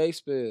you under they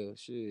spell.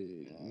 Shit,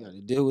 you gotta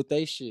deal with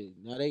they shit.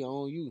 Now they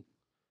own you.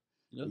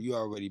 Well, you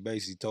already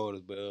basically told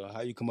us, but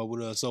how you come up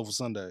with Soulful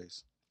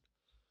Sundays?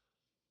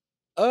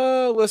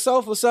 With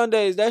Soulful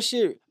Sundays, that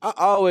shit, I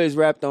always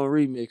rapped on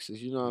remixes.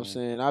 You know what I'm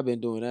saying? I've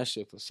been doing that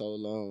shit for so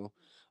long.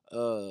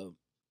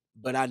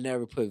 But I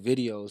never put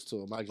videos to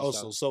them. I just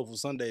so Soulful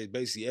Sundays,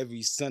 basically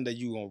every Sunday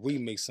you gonna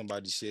remix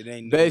somebody's shit. It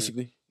ain't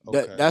basically.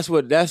 Okay. That's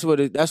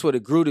what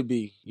it grew to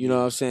be. You know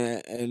what I'm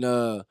saying?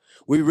 And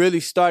we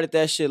really started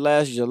that shit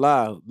last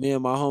July. Me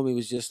and my homie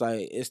was just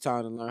like, it's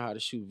time to learn how to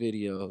shoot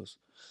videos.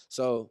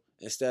 So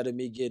instead of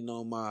me getting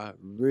on my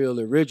real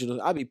originals,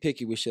 I be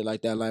picky with shit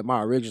like that. Like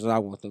my originals, I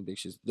want them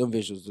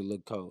visuals to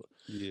look cold.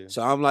 Yeah.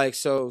 So I'm like,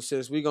 so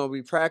since we gonna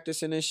be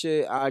practicing this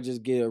shit, I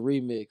just get a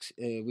remix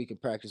and we can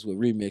practice with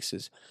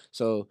remixes.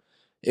 So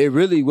it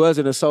really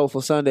wasn't a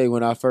Soulful Sunday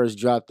when I first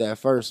dropped that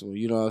first one.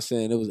 You know what I'm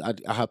saying? It was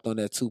I hopped on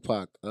that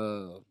Tupac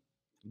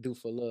Do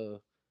for Love.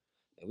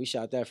 And we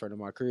shot that in front of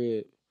my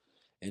crib.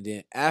 And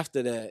then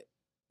after that,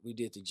 we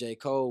did the J.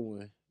 Cole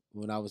one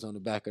when I was on the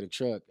back of the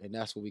truck. And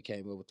that's when we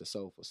came up with the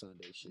Soulful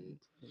Sunday shit.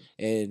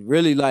 And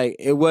really, like,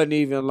 it wasn't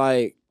even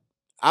like,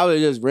 I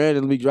was just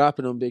randomly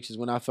dropping them bitches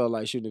when I felt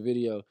like shooting a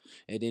video.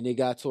 And then it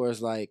got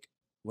towards like,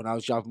 when I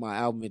was dropping my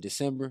album in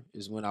December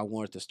is when I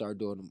wanted to start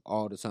doing them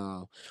all the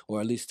time,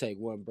 or at least take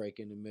one break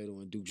in the middle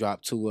and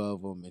drop two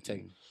of them and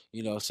take,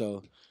 you know.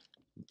 So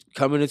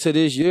coming into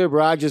this year,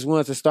 bro, I just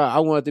wanted to start. I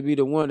wanted to be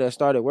the one that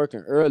started working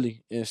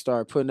early and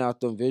start putting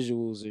out them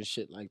visuals and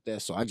shit like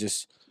that. So I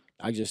just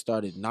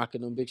started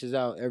knocking them bitches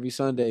out every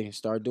Sunday and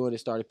started doing it.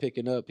 Started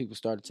picking up. People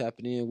started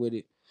tapping in with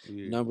it.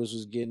 Yeah. Numbers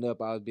was getting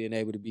up. I was being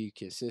able to be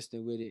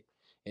consistent with it.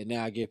 And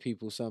now I give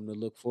people something to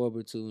look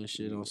forward to and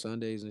shit on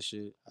Sundays and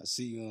shit. I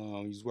see you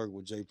was working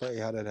with Jay Pray.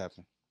 How'd that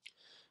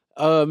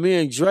happen? Me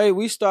and Dre,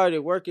 we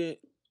started working.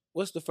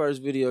 What's the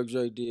first video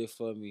Dre did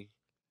for me?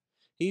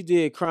 He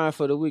did Crying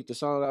for the Week, the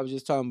song I was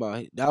just talking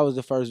about. That was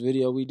the first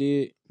video we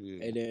did.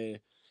 Yeah. And then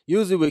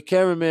usually with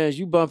cameramans,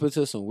 you bump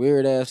into some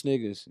weird ass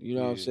niggas. You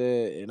know what I'm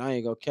saying? And I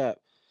ain't gonna cap.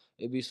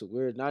 It be some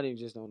weird, not even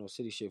just on no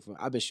city shit.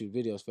 I've been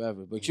shooting videos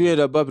forever. But you end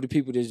up bumping to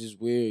people that's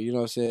just weird. You know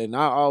what I'm saying? And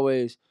I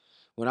always,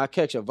 when I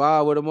catch a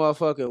vibe with a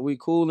motherfucker and we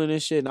cooling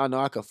and shit, and I know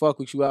I can fuck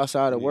with you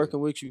outside of working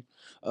with you,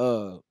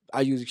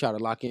 I usually try to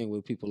lock in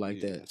with people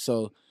like that.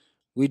 So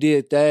we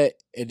did that,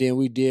 and then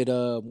we did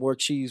More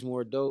Cheese,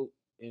 More Dope.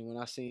 And when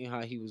I seen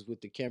how he was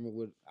with the camera,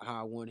 with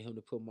how I wanted him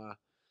to put my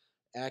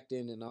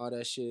acting and all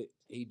that shit,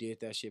 he did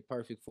that shit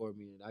perfect for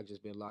me. And I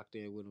just been locked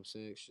in with him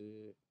since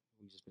shit.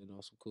 We just been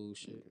on some cool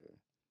shit.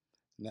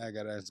 Now I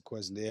gotta ask the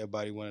question that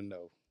everybody wanna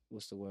know.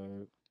 What's the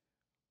word?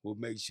 What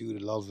makes you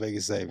the Las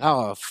Vegas Savior?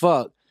 Oh,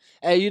 fuck.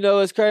 Hey, you know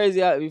what's crazy?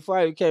 Before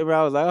I came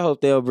around, I was like, I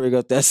hope they don't bring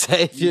up that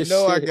Savior You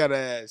know shit. I gotta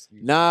ask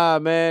you. Nah,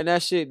 man,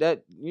 that shit,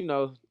 that, you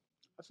know,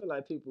 I feel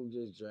like people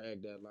just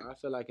drag that line. I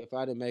feel like if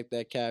I didn't make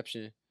that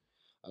caption,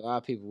 a lot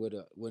of people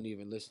wouldn't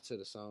even listen to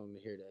the song to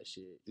hear that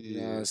shit. You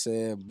know what I'm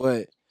saying?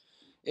 But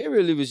it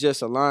really was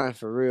just a line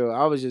for real.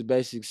 I was just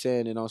basically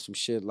saying it on some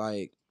shit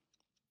like,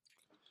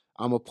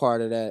 I'm a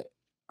part of that.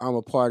 I'm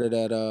a part of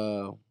that.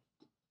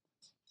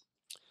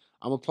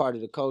 I'm a part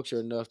of the culture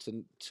enough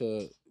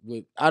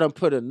I don't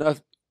put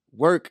enough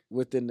work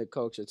within the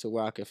culture to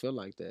where I can feel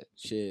like that.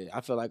 Shit,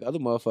 I feel like other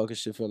motherfuckers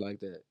should feel like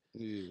that.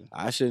 Yeah.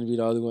 I shouldn't be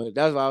the only one.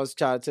 That's why I was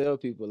trying to tell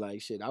people,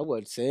 like, shit, I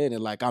wasn't saying it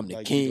like I'm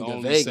the king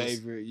of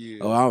Vegas.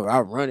 Oh,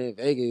 I run in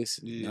Vegas.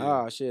 Yeah.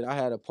 Nah, shit, I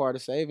had a part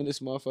of saving this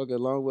motherfucker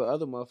along with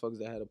other motherfuckers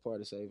that had a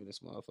part of saving this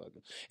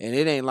motherfucker. And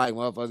it ain't like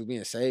motherfuckers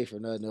being saved or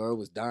nothing, or it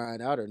was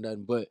dying out or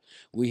nothing, but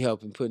we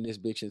helping putting this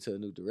bitch into a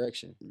new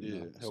direction.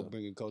 Yeah, help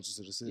bringing culture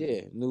to the city.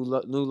 Yeah, new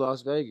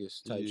Las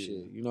Vegas type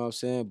shit. You know what I'm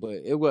saying?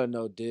 But it wasn't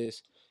no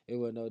diss. It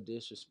wasn't no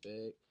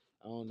disrespect.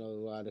 I don't know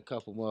why the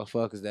couple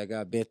motherfuckers that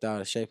got bent out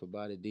of shape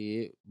about it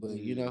did, but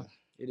you know,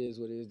 it is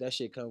what it is. That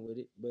shit come with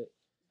it. But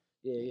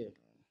yeah.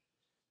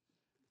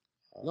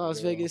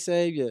 Las Vegas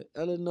Savior,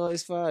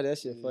 Illinois Fire. That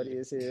shit funny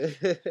as hell.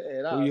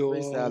 And I was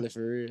freestyling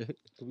for real.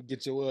 Can we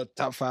get your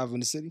top 5 in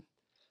the city?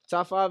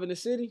 Top 5 in the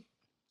city?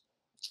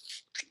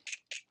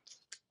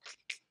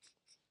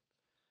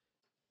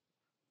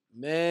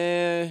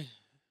 Man,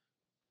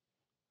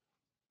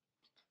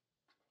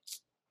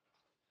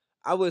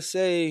 I would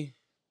say,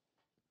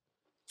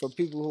 for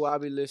people who I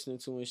be listening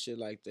to and shit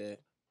like that,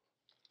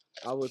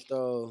 I would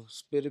throw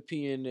Spitter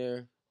P in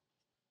there.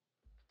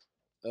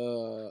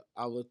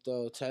 I would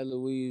throw Tay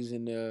Louise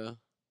in there.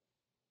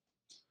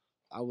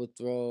 I would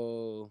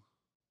throw.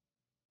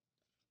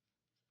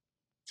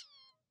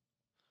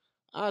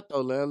 I'd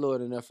throw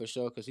Landlord in there for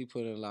sure because he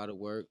put in a lot of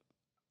work.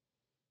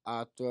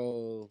 I'd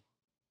throw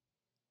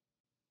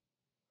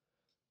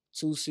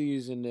 2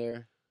 C's in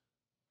there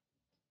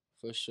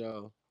for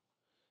sure.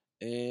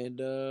 And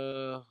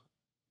now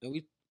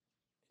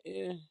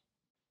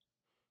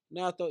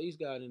I throw East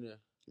God in there.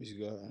 East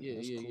God. Yeah,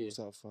 that's cool. Yeah.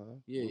 Top 5.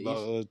 Yeah. What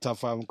about top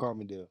 5 in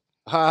Carbondale?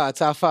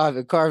 Top 5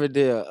 in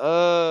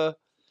Carbondale.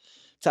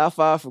 Top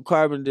 5 from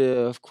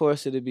Carbondale. Of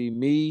course, it'd be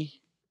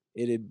me.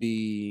 It'd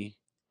be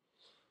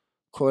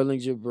Corling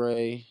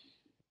Jabray.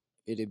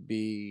 It'd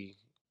be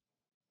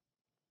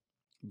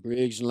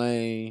Briggs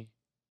Lane,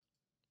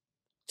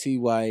 T.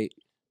 White,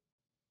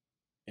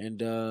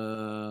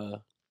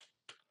 and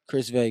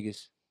Chris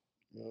Vegas.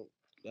 Yep.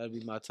 That'd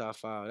be my top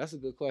 5. That's a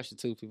good question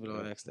too. People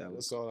don't ask that.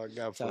 That's all I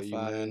got for top you,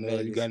 5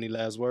 man. You got any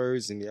last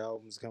words? Any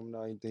albums coming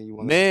out? Anything you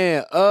want?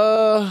 Man,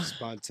 tell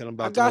them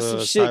about I got some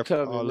shit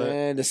Cypher, coming,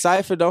 man. The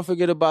Cypher, don't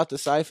forget about the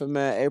Cypher,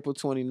 man. April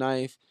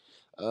 29th.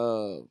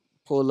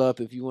 Pull up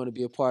if you want to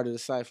be a part of the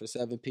Cypher.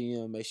 7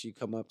 p.m. Make sure you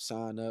come up,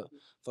 sign up,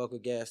 fuck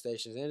with gas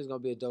stations, and it's gonna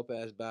be a dope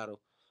ass battle.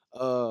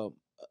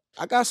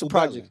 I got some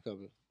projects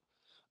coming.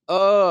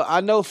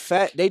 I know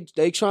Fat.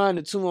 They trying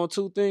the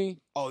 2-on-2 thing.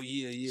 Oh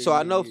yeah. So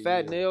I know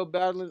Fat Nail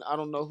battling. I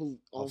don't know who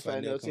on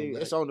Fat Nail team.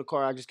 It's on the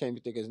card. I just can't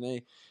even think of his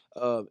name.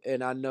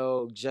 And I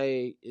know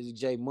Jay. Is it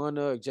Jay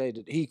Munna or Jay?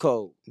 He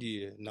cold.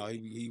 Yeah, no,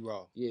 he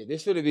raw. Yeah,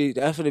 that's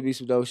finna be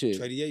some dope shit.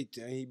 38,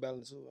 ain't he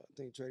battling too? I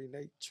think Trading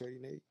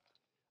Nate.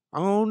 I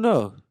don't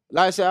know.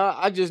 Like I said,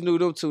 I just knew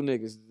them 2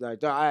 niggas.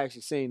 Like I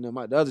actually seen them.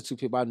 The other 2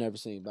 people I never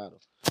seen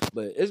battle.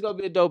 But it's gonna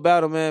be a dope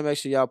battle, man. Make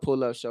sure y'all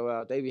pull up, show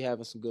out. They be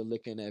having some good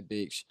liquor in that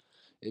bitch.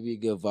 It be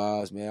good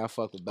vibes, man. I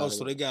fuck with battle. Oh,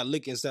 so they got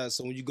liquor inside.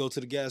 So when you go to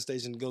the gas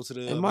station, go to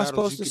the Am I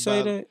supposed to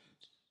say that?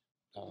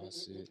 Oh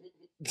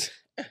shit.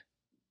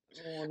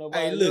 Hey, look,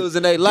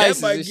 losing their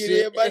license. That might get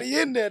everybody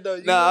in there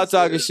though. Nah, I'm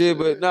talking shit,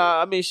 but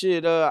nah, I mean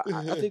shit. I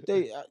think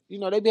they,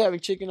 they be having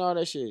chicken, all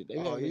that shit. They be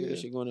having that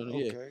shit going on.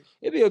 Okay.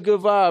 Yeah, it be a good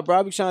vibe, bro.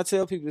 I be trying to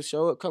tell people to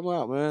show up, come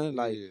out, man.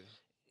 Like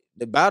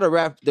the battle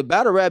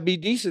rap be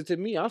decent to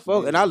me. I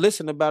fuck, and I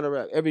listen to battle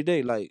rap every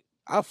day. Like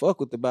I fuck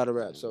with the battle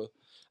rap. So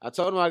I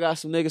told them I got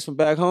some niggas from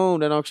back home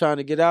that I'm trying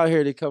to get out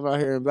here to come out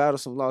here and battle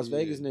some Las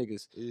Vegas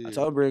niggas. I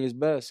told him bring his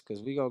best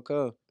because we gonna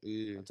come.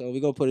 I told him we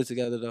gonna put it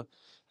together though.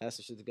 Have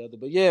some shit together.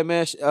 But yeah,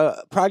 man,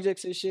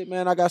 projects and shit,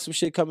 man. I got some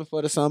shit coming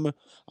for the summer.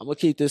 I'm gonna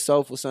keep this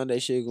Soulful Sunday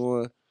shit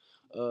going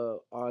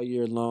all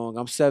year long.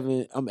 I'm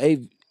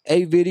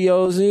eight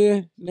videos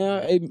in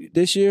now,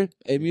 this year,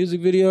 8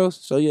 music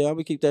videos. So yeah, I'm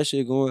gonna keep that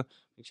shit going.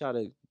 We try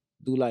to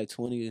do like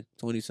 20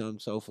 something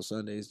Soulful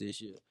Sundays this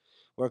year.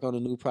 Work on a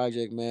new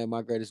project, man.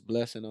 My Greatest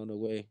Blessing on the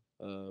way.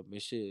 And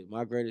shit,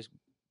 My Greatest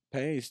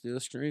Pain still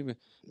streaming.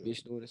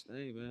 Bitch doing this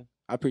thing, man.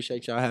 I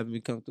appreciate y'all having me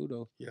come through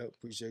though. Yeah,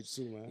 appreciate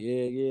you too, man.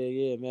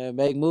 Yeah, man.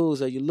 Make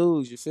moves or you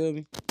lose, you feel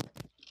me?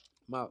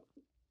 I'm out.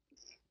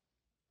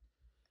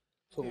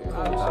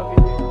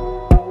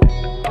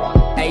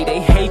 Hey, they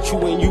hate you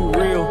when you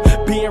real.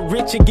 Being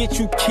rich and get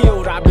you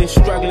killed. I've been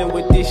struggling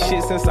with this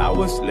shit since I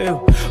was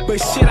little. But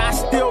shit, I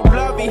still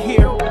love it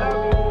here.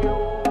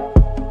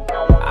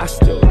 I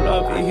still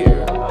love it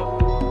here.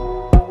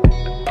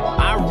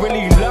 I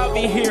really love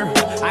it here.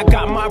 I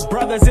got my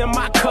brothers and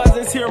my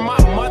cousins here, my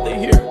mother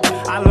here.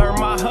 I learned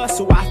my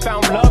hustle, I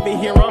found love in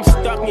here. I'm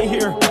stuck in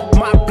here.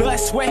 My blood,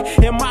 sweat,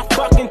 and my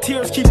fucking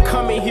tears keep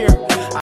coming here.